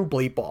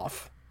bleep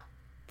off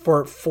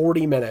for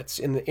 40 minutes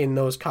in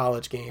those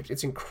college games.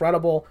 It's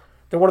incredible.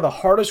 They're one of the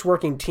hardest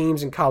working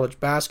teams in college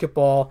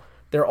basketball.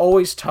 They're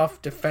always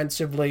tough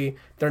defensively.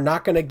 They're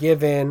not going to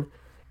give in.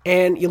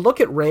 And you look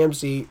at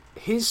Ramsey,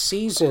 his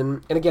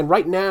season, and again,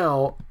 right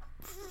now,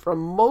 from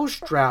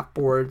most draft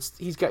boards,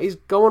 he's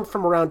going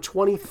from around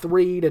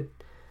 23 to, I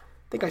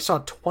think I saw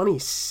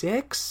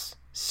 26,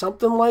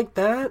 something like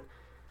that.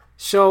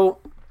 So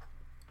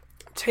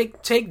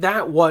take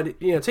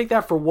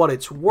that for what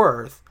it's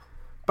worth.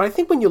 But I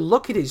think when you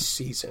look at his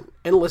season,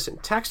 and listen,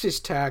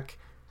 Texas Tech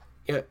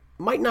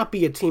might not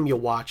be a team you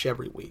watch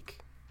every week.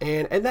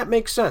 And that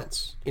makes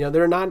sense.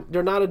 They're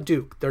not a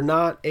Duke. They're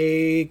not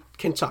a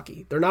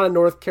Kentucky. They're not a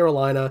North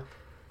Carolina.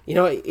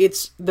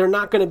 They're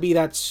not going to be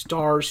that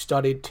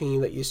star-studded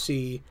team that you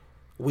see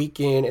week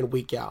in and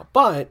week out.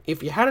 But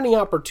if you had any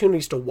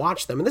opportunities to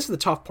watch them, and this is the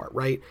tough part,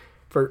 right?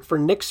 For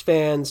Knicks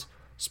fans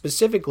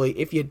specifically,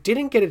 if you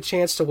didn't get a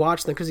chance to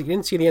watch them because you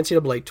didn't see the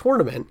NCAA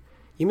tournament,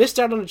 you missed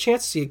out on a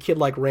chance to see a kid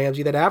like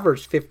Ramsey that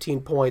averaged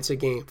 15 points a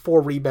game,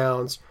 4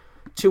 rebounds,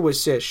 2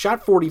 assists,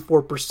 shot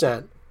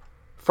 44%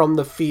 from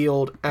the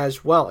field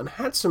as well, and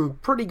had some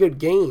pretty good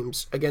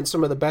games against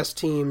some of the best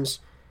teams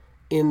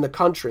in the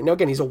country. Now,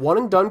 again, he's a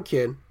one-and-done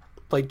kid,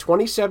 played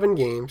 27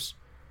 games,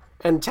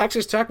 and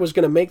Texas Tech was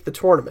going to make the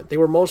tournament. They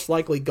were most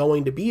likely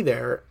going to be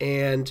there,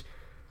 and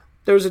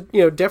there was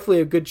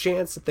definitely a good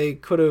chance that they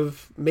could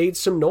have made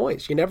some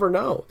noise. You never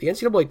know. The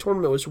NCAA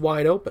tournament was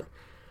wide open.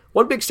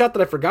 One big stat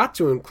that I forgot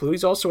to include,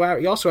 he also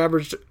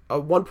averaged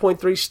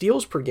 1.3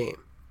 steals per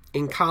game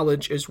in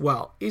college as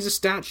well. He's a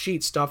stat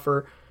sheet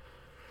stuffer.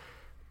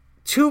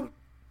 Two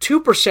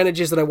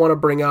percentages that I want to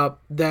bring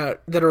up that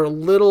are a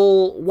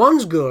little,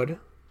 one's good,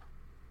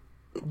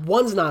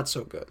 one's not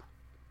so good.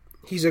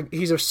 He's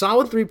a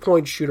solid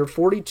 3-point shooter,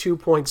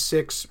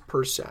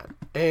 42.6%.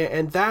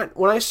 And that,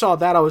 when I saw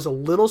that, I was a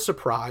little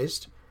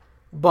surprised,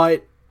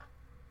 but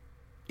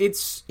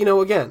it's,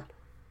 again,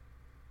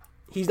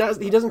 he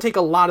doesn't take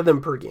a lot of them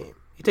per game.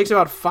 He takes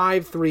about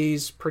 5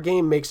 threes per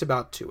game, makes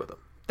about 2 of them.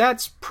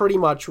 That's pretty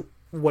much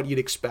what you'd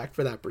expect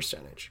for that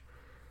percentage.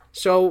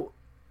 So,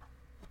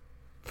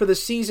 for the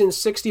season,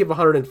 60 of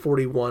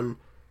 141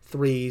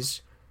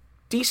 threes,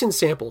 decent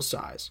sample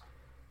size.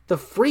 The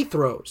free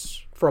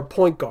throws for a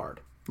point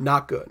guard,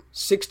 not good.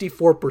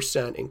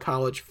 64% in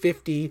college,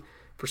 50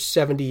 for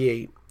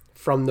 78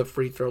 from the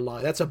free throw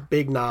line. That's a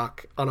big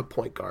knock on a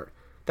point guard.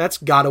 That's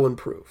got to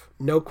improve.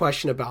 No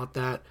question about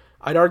that.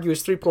 I'd argue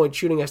his three-point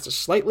shooting has to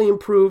slightly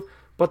improve,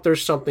 but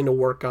there's something to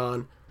work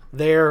on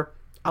there.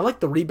 I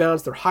like the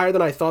rebounds. They're higher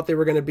than I thought they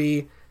were going to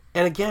be.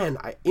 And again,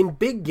 in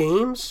big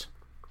games,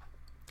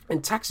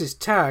 in Texas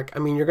Tech, I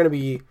mean, you're going to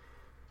be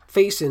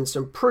facing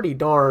some pretty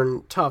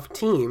darn tough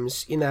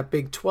teams in that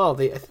Big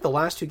 12. I think the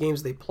last 2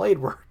 games they played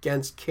were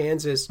against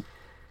Kansas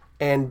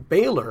and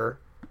Baylor,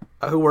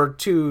 who were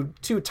two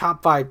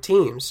top 5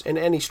 teams.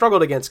 And he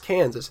struggled against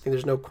Kansas. I think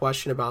there's no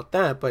question about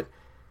that. But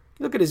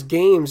look at his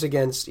games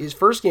against his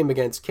first game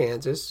against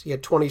Kansas. He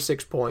had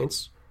 26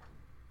 points.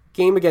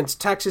 Game against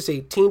Texas,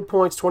 18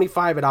 points,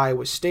 25 at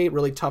Iowa State.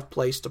 Really tough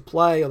place to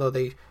play, although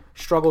they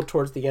struggled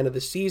towards the end of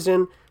the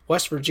season.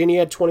 West Virginia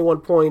had 21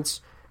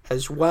 points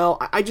as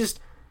well.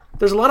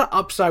 There's a lot of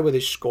upside with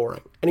his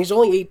scoring, and he's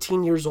only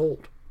 18 years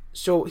old.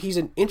 So he's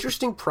an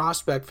interesting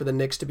prospect for the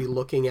Knicks to be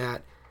looking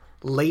at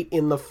late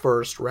in the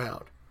first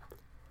round.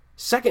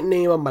 Second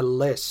name on my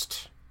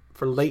list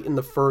for late in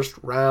the first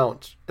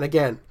round. And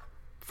again,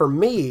 for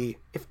me,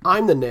 if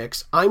I'm the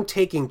Knicks, I'm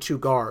taking 2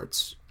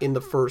 guards in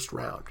the first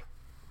round.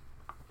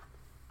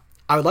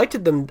 I'd like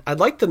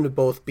them to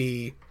both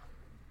be,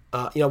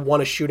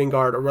 one a shooting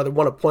guard, or rather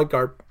one a point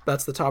guard.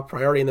 That's the top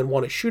priority, and then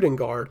one a shooting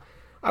guard.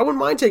 I wouldn't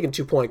mind taking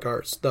 2 point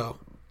guards, though.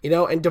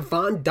 And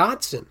Devon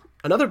Dotson,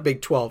 another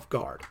Big 12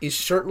 guard, is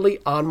certainly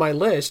on my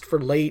list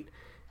for late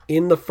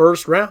in the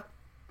first round.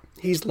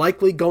 He's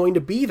likely going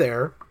to be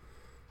there.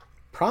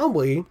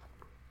 Probably,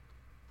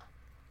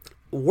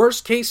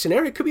 worst case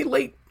scenario, could be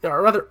late,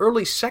 or rather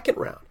early second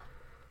round.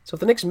 So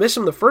if the Knicks miss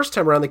him the first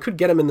time around, they could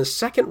get him in the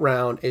second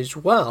round as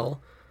well.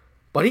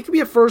 But he could be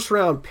a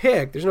first-round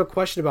pick. There's no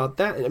question about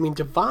that. I mean,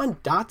 Devon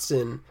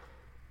Dotson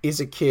is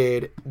a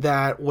kid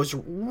that was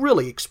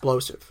really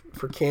explosive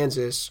for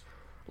Kansas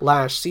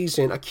last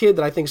season. A kid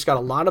that I think's got a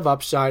lot of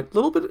upside. A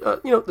little bit,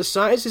 the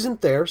size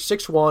isn't there,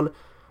 6'1",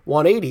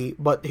 180,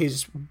 but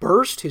his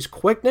burst, his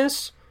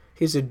quickness,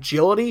 his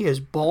agility, his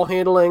ball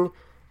handling,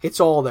 it's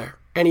all there.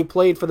 And he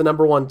played for the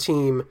number 1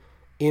 team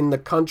in the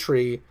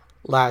country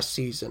last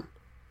season.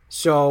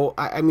 So,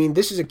 I mean,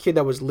 this is a kid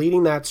that was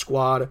leading that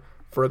squad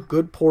for a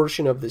good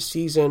portion of the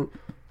season.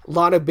 A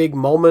lot of big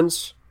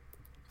moments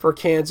for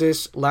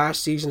Kansas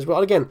last season as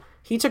well. Again,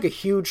 he took a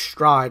huge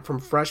stride from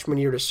freshman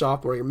year to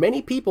sophomore year.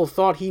 Many people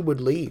thought he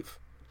would leave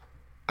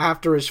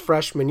after his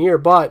freshman year,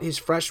 but his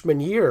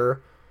freshman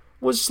year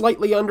was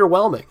slightly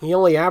underwhelming. He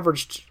only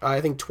averaged, I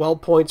think,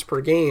 12 points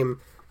per game,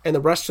 and the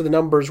rest of the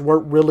numbers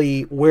weren't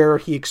really where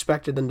he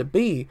expected them to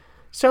be.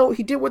 So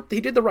he did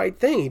the right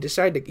thing. He did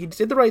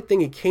the right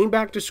thing. He came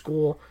back to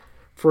school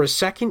for a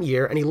second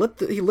year, and he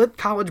lit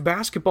college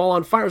basketball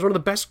on fire. He was one of the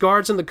best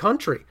guards in the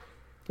country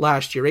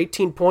last year.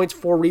 18 points,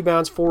 4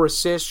 rebounds, 4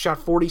 assists, shot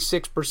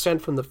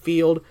 46% from the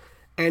field,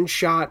 and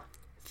shot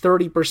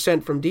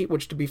 30% from deep,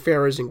 which, to be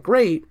fair, isn't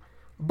great,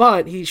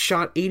 but he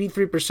shot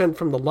 83%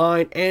 from the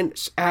line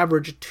and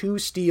averaged 2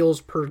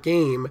 steals per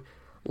game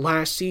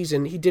last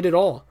season. He did it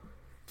all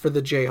for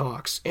the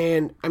Jayhawks.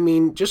 And, I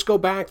mean, just go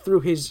back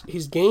through his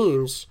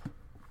games,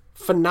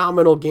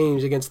 phenomenal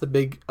games against the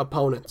big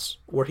opponents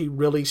where he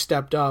really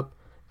stepped up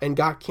and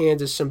got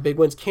Kansas some big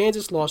wins.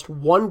 Kansas lost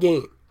 1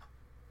 game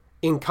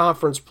in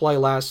conference play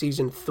last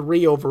season,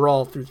 3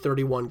 overall through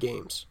 31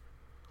 games.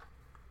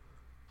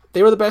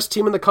 They were the best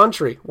team in the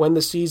country when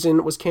the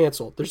season was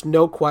canceled. There's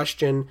no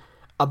question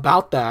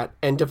about that,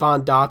 and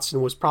Devon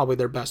Dotson was probably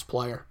their best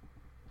player.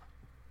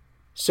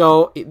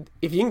 So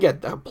if you can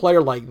get a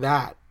player like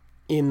that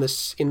in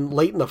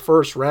late in the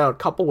first round,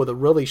 coupled with a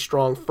really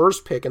strong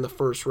first pick in the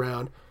first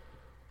round,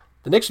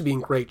 the Knicks would be in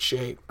great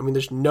shape. I mean,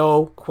 there's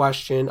no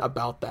question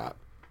about that.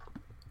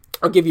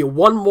 I'll give you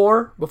one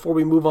more before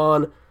we move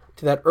on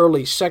to that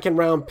early second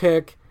round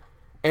pick.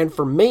 And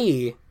for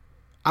me,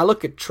 I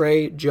look at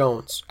Tre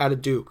Jones out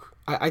of Duke.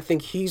 I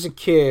think he's a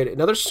kid,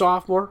 another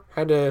sophomore,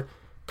 had to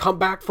come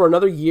back for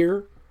another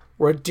year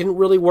where it didn't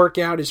really work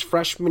out his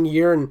freshman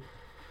year. And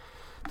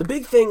the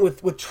big thing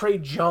with Tre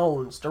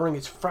Jones during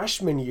his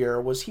freshman year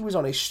was he was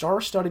on a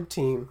star-studded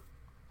team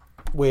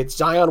with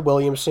Zion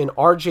Williamson,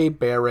 R.J.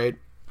 Barrett,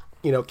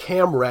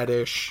 Cam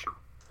Reddish.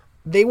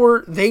 They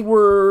were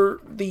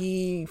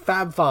the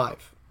Fab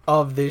Five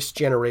of this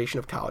generation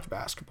of college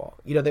basketball.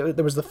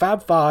 There was the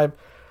Fab Five.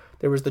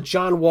 There was the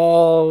John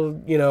Wall,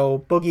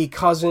 Boogie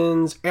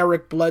Cousins,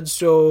 Eric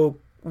Bledsoe,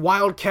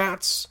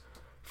 Wildcats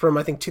from,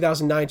 I think,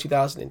 2009,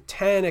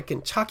 2010 at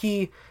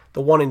Kentucky.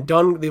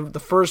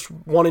 The first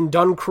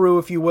one-and-done crew,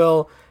 if you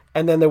will.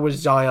 And then there was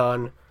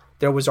Zion,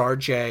 there was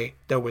RJ,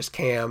 there was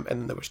Cam, and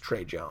then there was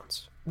Tre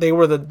Jones. They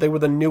were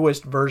the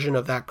newest version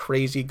of that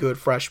crazy good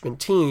freshman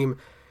team.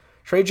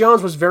 Tre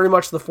Jones was very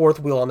much the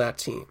fourth wheel on that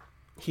team.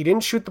 He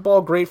didn't shoot the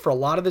ball great for a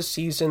lot of the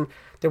season.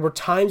 There were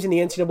times in the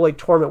NCAA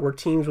tournament where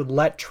teams would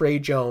let Tre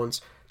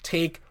Jones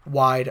take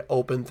wide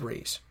open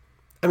threes.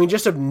 I mean,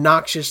 just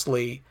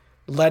obnoxiously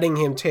letting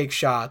him take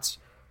shots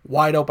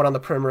wide open on the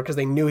perimeter because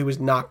they knew he was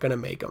not going to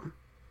make them.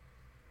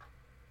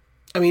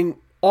 I mean,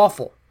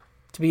 awful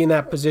to be in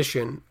that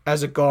position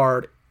as a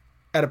guard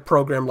at a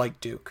program like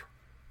Duke,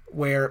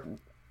 where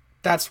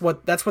that's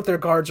what their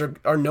guards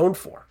are known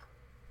for.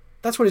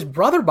 That's what his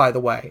brother, by the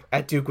way,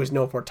 at Duke was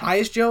known for.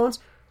 Tyus Jones,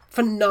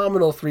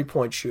 phenomenal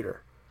three-point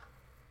shooter,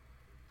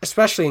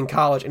 especially in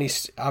college, and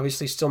he's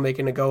obviously still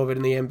making a go of it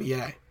in the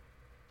NBA.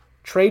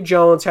 Tre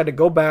Jones had to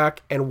go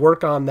back and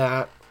work on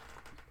that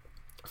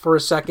for a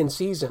second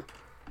season.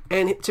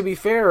 And to be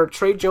fair,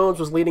 Tre Jones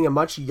was leading a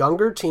much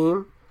younger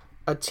team,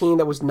 a team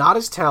that was not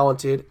as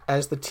talented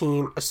as the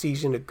team a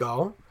season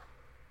ago,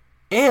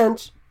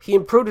 and he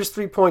improved his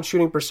three-point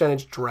shooting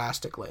percentage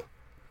drastically.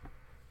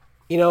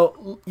 You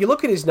know, you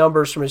look at his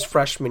numbers from his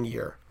freshman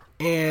year,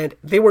 and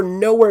they were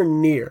nowhere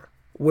near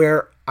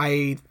where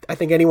I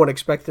think anyone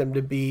expected him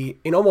to be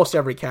in almost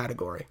every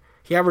category.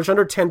 He averaged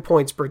under 10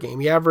 points per game.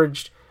 He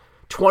averaged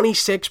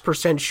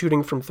 26%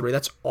 shooting from three.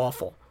 That's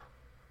awful.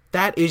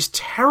 That is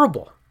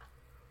terrible.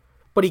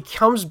 But he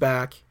comes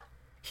back.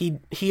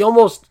 He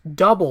almost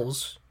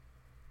doubles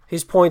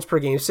his points per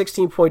game,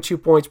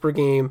 16.2 points per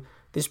game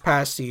this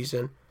past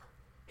season.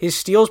 His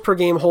steals per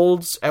game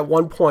holds at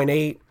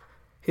 1.8.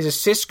 His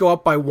assists go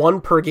up by 1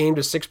 per game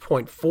to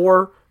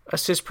 6.4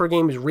 assists per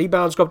game. His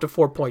rebounds go up to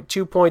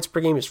 4.2 points per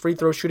game. His free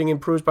throw shooting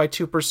improves by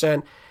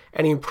 2%.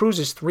 And he improves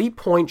his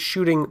three-point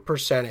shooting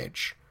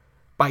percentage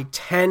by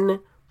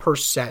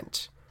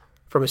 10%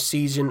 from a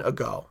season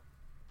ago.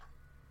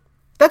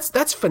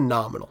 That's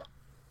phenomenal.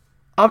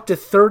 Up to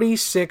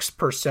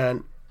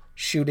 36%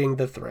 shooting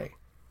the three.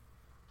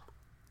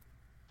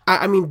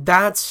 I mean,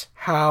 that's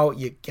how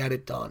you get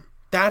it done.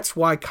 That's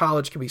why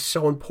college can be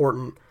so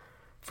important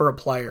for a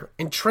player.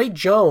 And Tre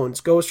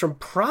Jones goes from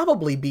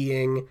probably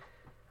being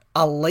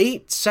a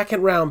late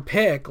second-round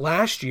pick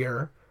last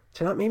year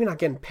to maybe not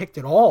getting picked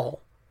at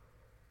all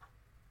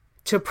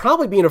to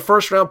probably being a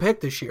first-round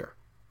pick this year.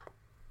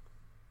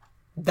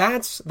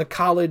 That's the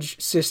college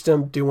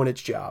system doing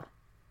its job.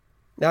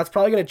 Now, it's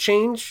probably going to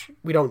change.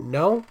 We don't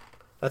know.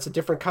 That's a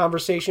different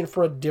conversation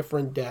for a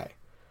different day.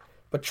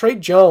 But Tre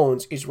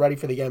Jones is ready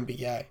for the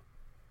NBA.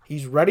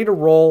 He's ready to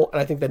roll,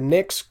 and I think the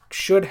Knicks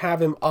should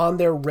have him on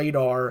their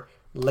radar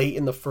late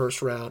in the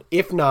first round,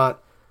 if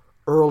not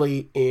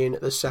early in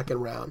the second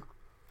round.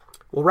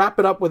 We'll wrap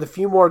it up with a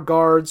few more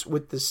guards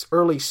with this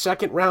early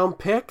second-round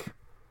pick.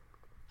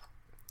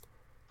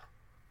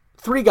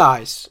 3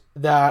 guys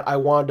that I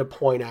wanted to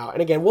point out.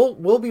 And again,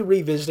 we'll be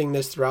revisiting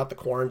this throughout the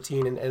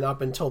quarantine and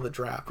up until the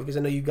draft, because I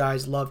know you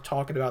guys love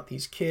talking about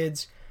these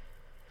kids.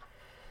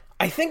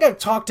 I think I've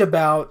talked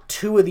about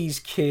 2 of these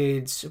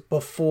kids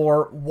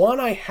before. One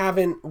I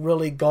haven't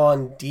really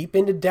gone deep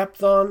into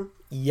depth on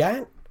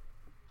yet,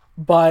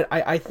 but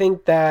I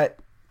think that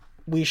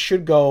we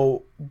should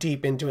go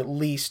deep into at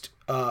least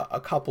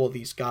a couple of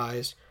these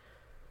guys.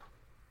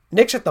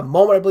 Knicks at the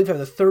moment, I believe, have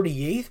the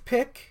 38th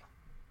pick,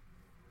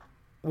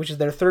 which is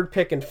their 3rd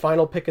pick and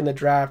final pick in the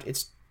draft.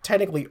 It's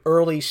technically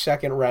early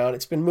second round.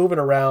 It's been moving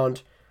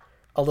around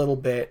a little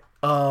bit.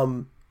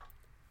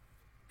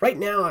 Right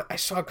now, I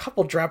saw a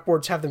couple draft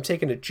boards have them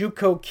taking a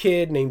JUCO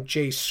kid named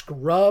Jay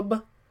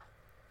Scrubb.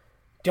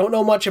 Don't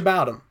know much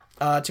about him,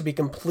 to be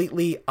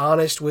completely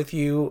honest with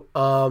you.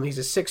 He's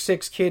a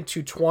 6'6 kid,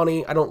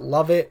 220. I don't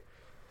love it,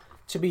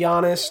 to be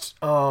honest.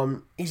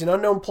 He's an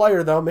unknown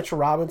player, though. Mitchell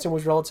Robinson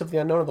was relatively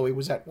unknown, although he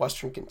was at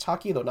Western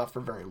Kentucky, though not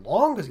for very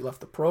long because he left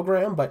the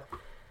program. But,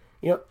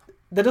 you know,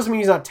 that doesn't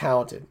mean he's not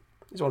talented,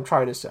 is what I'm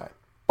trying to say.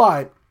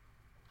 But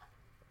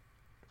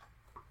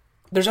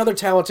there's other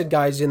talented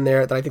guys in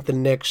there that I think the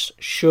Knicks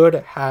should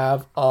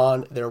have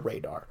on their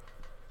radar.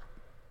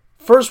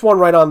 First one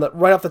right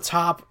off the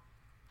top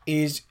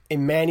is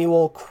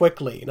Immanuel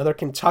Quickley, another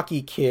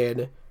Kentucky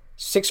kid,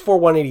 6'4",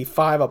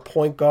 185, a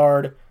point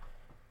guard.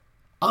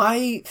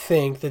 I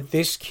think that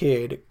this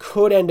kid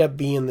could end up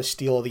being the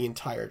steal of the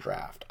entire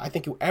draft. I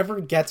think whoever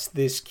gets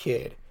this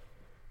kid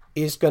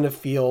is going to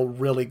feel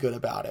really good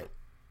about it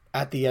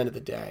at the end of the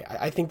day.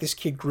 I think this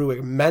kid grew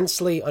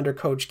immensely under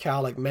Coach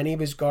Cal, like many of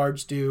his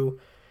guards do.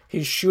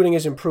 His shooting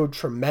has improved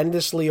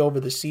tremendously over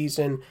the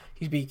season.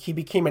 He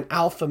became an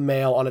alpha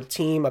male on a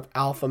team of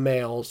alpha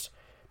males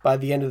by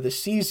the end of the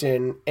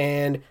season,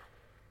 and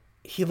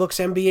he looks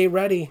NBA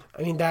ready.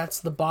 I mean, that's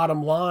the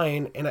bottom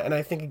line. And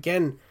I think,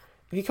 again,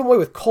 if you come away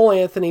with Cole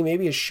Anthony,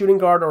 maybe a shooting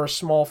guard or a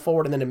small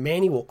forward, and then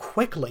Immanuel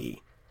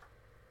Quickley,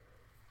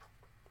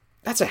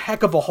 that's a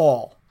heck of a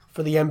haul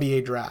for the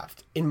NBA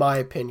draft, in my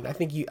opinion. I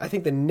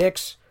think the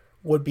Knicks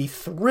would be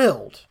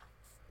thrilled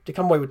to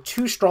come away with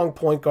 2 strong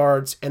point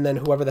guards and then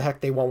whoever the heck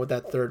they want with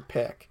that 3rd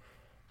pick.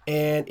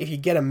 And if you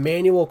get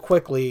Immanuel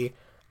Quickley,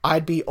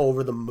 I'd be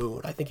over the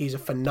moon. I think he's a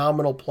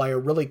phenomenal player,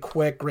 really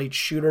quick, great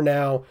shooter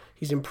now.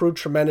 He's improved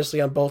tremendously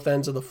on both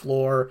ends of the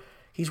floor.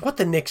 He's what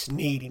the Knicks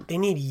need. They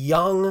need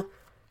young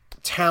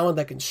talent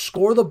that can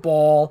score the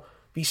ball,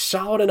 be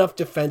solid enough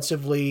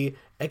defensively,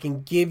 that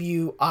can give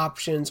you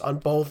options on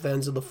both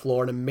ends of the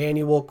floor, and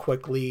Immanuel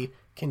Quickley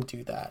can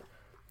do that.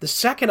 The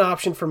second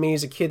option for me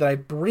is a kid that I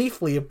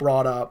briefly have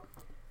brought up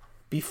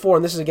before,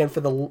 and this is again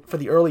for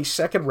the early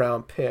second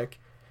round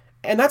pick,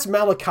 and that's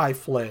Malachi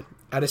Flynn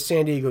out of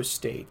San Diego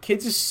State.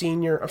 Kid's a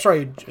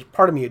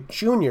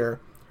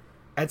junior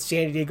at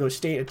San Diego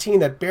State, a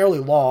team that barely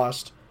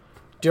lost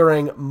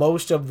during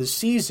most of the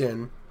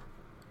season.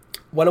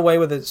 Went away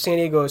with it. San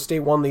Diego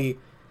State won the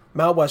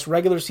Mountain West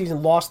regular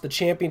season, lost the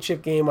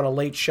championship game on a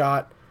late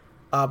shot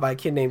by a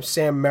kid named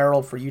Sam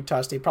Merrill for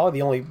Utah State. Probably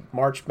the only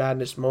March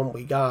Madness moment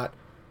we got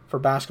for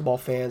basketball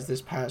fans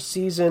this past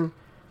season.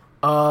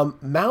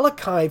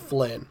 Malachi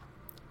Flynn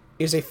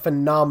is a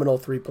phenomenal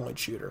three-point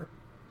shooter.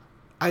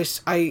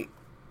 As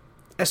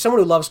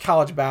someone who loves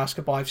college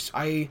basketball,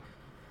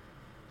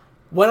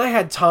 when I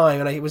had time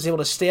and I was able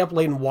to stay up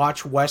late and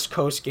watch West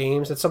Coast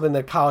games, that's something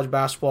that college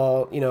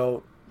basketball,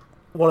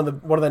 one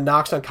of the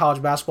knocks on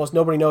college basketball is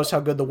nobody knows how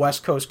good the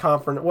West Coast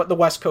Conference, what the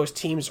West Coast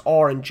teams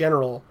are in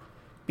general,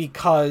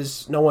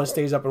 because no one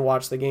stays up and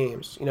watches the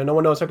games. No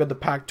one knows how good the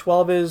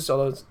Pac-12 is,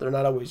 although they're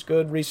not always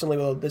good. Recently,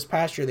 well, this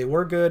past year they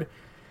were good,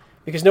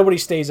 because nobody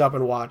stays up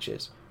and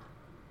watches.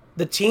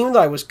 The team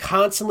that I was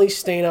constantly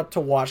staying up to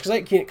watch,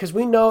 because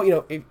we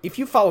know, if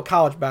you follow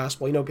college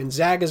basketball,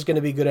 Gonzaga is going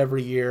to be good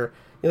every year.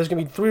 There's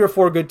going to be 3 or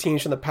 4 good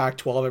teams from the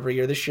Pac-12 every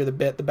year. This year, the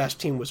best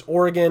team was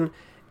Oregon,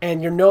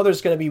 and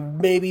there's going to be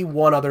maybe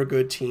one other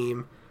good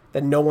team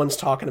that no one's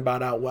talking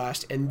about out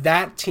west, and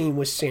that team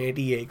was San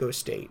Diego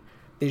State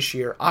this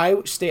year.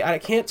 I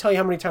can't tell you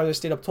how many times I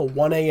stayed up till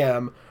 1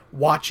 a.m.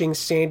 watching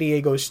San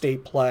Diego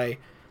State play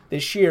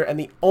this year, and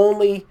the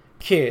only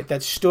kid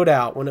that stood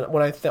out when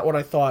I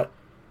thought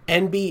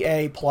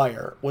NBA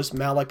player was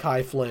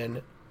Malachi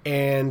Flynn,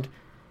 and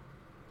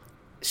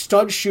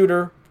stud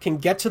shooter, can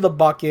get to the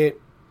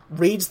bucket,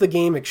 reads the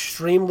game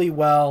extremely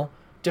well,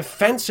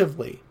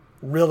 defensively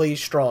really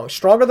strong,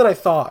 stronger than I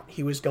thought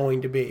he was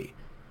going to be.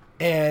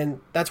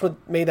 And that's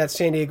what made that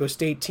San Diego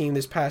State team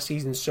this past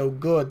season so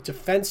good.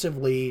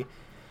 Defensively,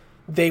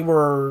 they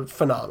were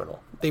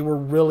phenomenal. They were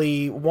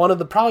really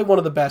probably one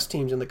of the best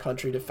teams in the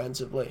country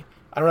defensively.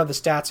 I don't have the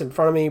stats in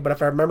front of me, but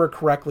if I remember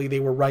correctly, they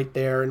were right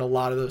there in a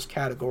lot of those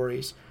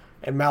categories.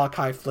 And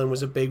Malachi Flynn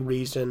was a big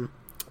reason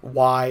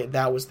why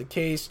that was the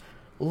case.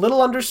 A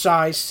little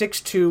undersized,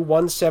 6'2",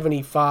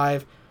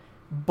 175,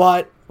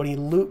 but when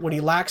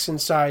he lacks in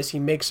size, he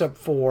makes up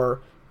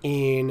for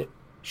in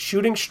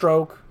shooting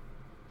stroke,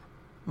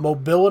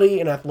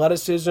 mobility, and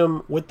athleticism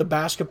with the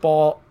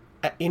basketball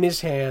in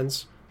his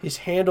hands, his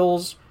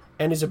handles,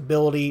 and his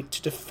ability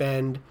to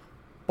defend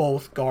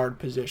both guard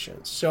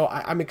positions. So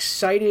I'm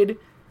excited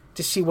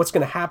to see what's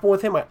going to happen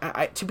with him.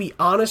 To be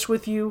honest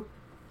with you,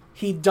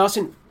 he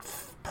doesn't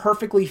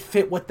perfectly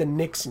fit what the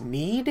Knicks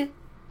need,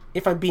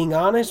 if I'm being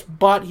honest,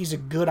 but he's a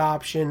good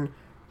option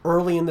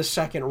early in the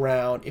second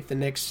round. If the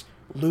Knicks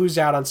lose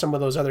out on some of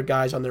those other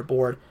guys on their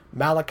board,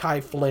 Malachi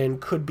Flynn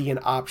could be an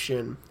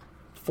option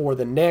for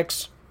the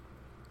Knicks.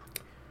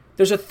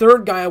 There's a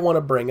third guy I want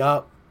to bring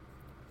up.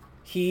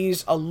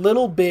 He's a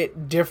little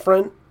bit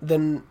different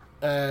than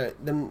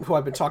who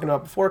I've been talking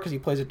about before, because he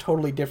plays a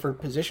totally different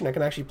position. I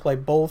can actually play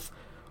both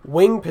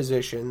wing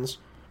positions.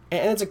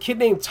 And it's a kid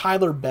named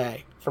Tyler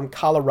Bey from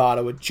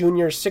Colorado, a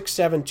junior,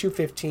 6'7",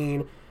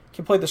 215,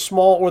 can play the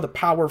small or the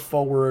power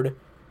forward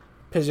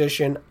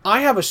position.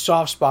 I have a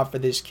soft spot for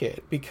this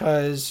kid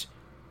because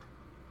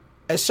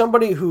as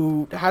somebody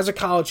who has a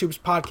College Hoops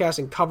podcast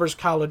and covers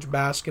college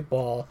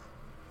basketball,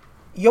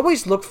 you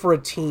always look for a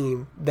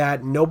team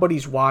that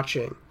nobody's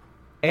watching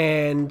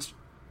and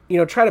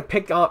try to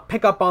pick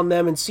up on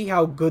them and see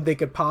how good they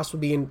could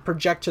possibly be and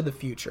project to the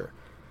future.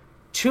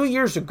 2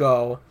 years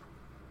ago,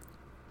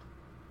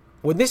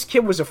 when this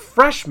kid was a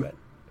freshman,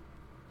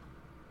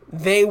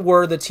 they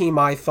were the team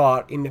I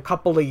thought in a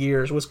couple of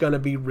years was going to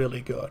be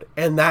really good.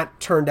 And that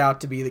turned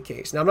out to be the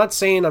case. Now, I'm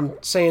saying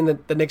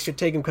that the Knicks should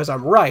take him because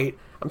I'm right.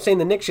 I'm saying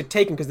the Knicks should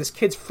take him because this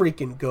kid's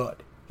freaking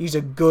good. He's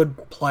a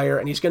good player,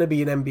 and he's going to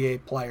be an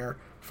NBA player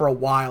for a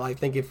while, I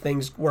think, if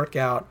things work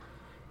out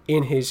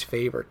in his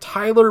favor.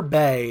 Tyler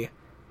Bey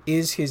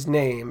is his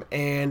name,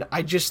 and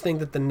I just think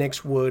that the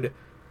Knicks would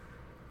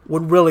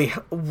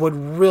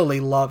really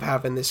love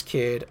having this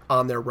kid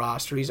on their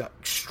roster. He's an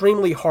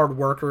extremely hard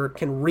worker,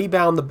 can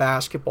rebound the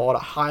basketball at a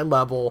high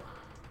level,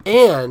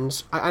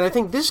 and I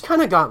think this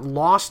kind of got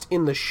lost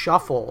in the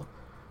shuffle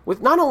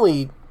with not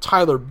only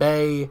Tyler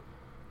Bey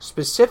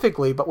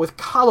specifically, but with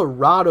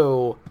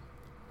Colorado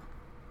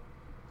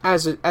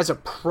as a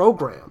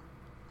program.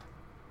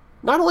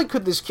 Not only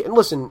could this kid,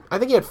 listen, I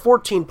think he had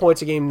 14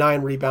 points a game,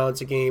 9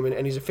 rebounds a game,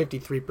 and he's a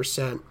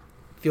 53%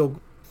 field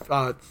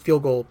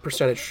goal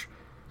percentage.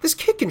 This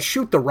kid can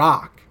shoot the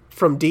rock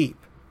from deep.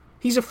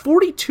 He's a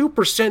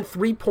 42%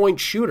 three-point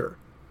shooter.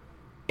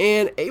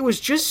 And it was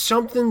just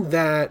something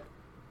that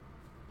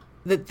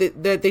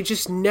they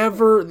just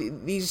never...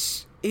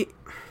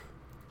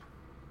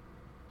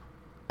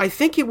 I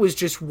think it was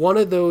just one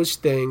of those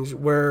things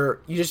where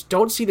you just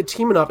don't see the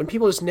team enough, and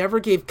people just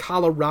never gave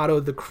Colorado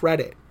the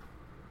credit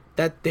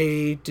that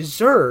they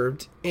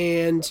deserved.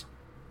 And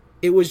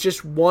it was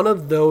just one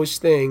of those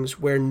things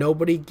where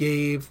nobody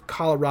gave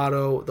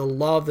Colorado the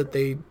love that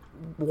they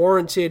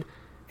warranted,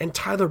 and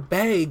Tyler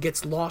Bay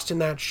gets lost in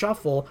that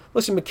shuffle.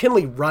 Listen,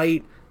 McKinley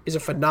Wright is a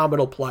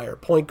phenomenal player,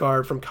 point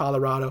guard from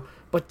Colorado,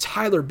 but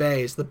Tyler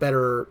Bay is the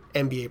better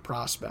NBA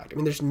prospect. I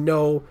mean, there's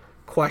no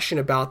question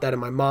about that in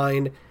my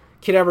mind.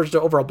 Kid averaged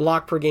over a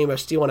block per game, a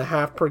steal and a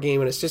half per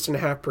game, an assist and a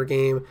half per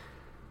game,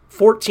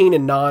 14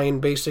 and 9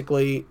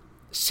 basically,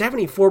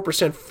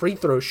 74% free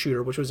throw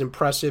shooter, which was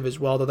impressive as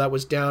well, though that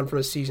was down from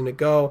a season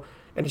ago.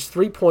 And his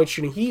three-point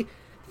shooting,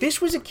 this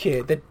was a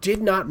kid that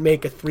did not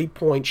make a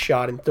three-point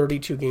shot in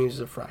 32 games as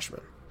a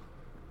freshman.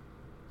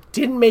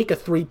 Didn't make a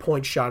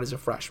three-point shot as a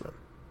freshman.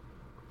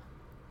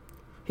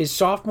 His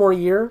sophomore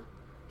year,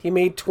 he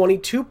made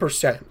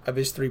 22% of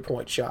his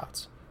three-point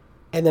shots.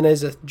 And then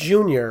as a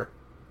junior,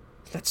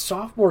 that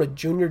sophomore to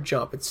junior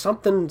jump, it's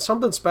something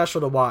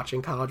special to watch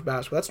in college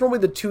basketball. That's normally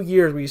the 2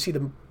 years where you see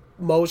the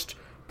most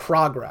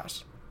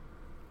progress.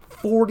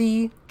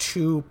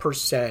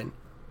 42%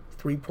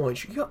 three-point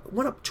shot. He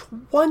went up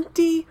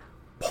 20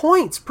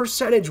 points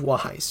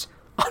percentage-wise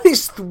on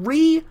his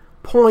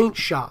three-point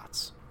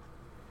shots.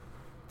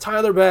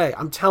 Tyler Bay,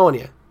 I'm telling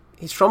you,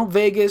 he's from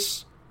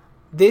Vegas.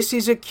 This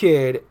is a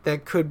kid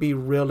that could be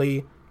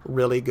really,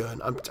 really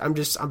good. I'm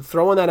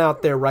throwing that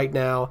out there right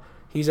now.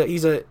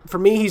 For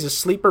me, he's a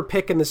sleeper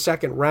pick in the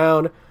second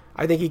round.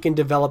 I think he can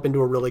develop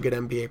into a really good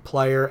NBA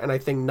player, and I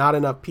think not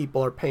enough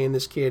people are paying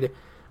this kid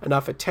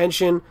enough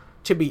attention.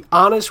 To be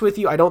honest with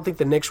you, I don't think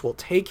the Knicks will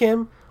take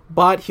him,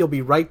 but he'll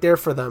be right there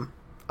for them.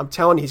 I'm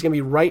telling you, he's going to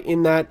be right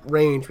in that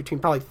range between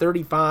probably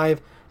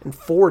 35 and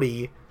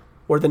 40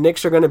 where the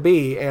Knicks are going to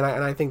be, and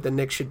I think the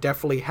Knicks should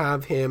definitely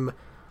have him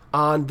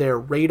on their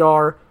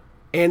radar.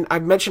 And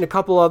I've mentioned a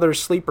couple other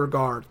sleeper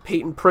guards,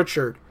 Peyton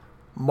Pritchard,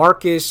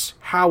 Marcus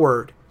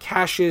Howard,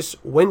 Cassius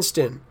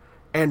Winston,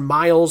 and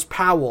Miles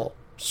Powell.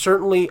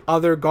 Certainly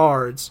other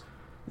guards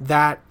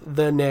that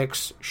the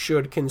Knicks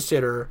should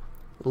consider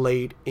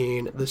late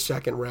in the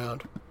second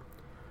round.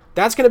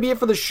 That's going to be it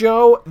for the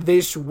show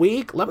this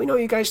week. Let me know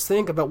what you guys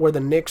think about where the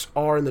Knicks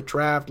are in the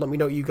draft. Let me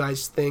know what you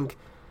guys think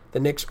the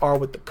Knicks are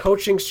with the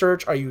coaching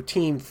search. Are you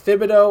team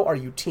Thibodeau? Are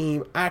you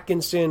team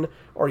Atkinson?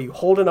 Or are you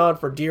holding on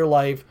for dear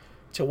life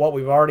to what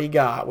we've already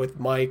got with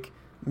Mike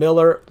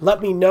Miller?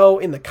 Let me know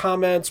in the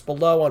comments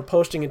below on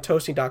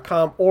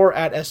postingandtoasting.com or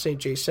at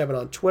SNJ7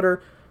 on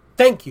Twitter.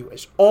 Thank you,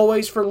 as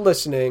always, for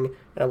listening,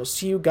 and I will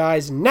see you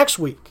guys next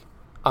week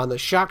on the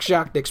Shock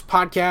Jock Knicks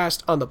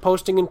podcast on the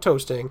Posting and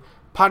Toasting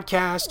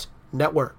Podcast Network.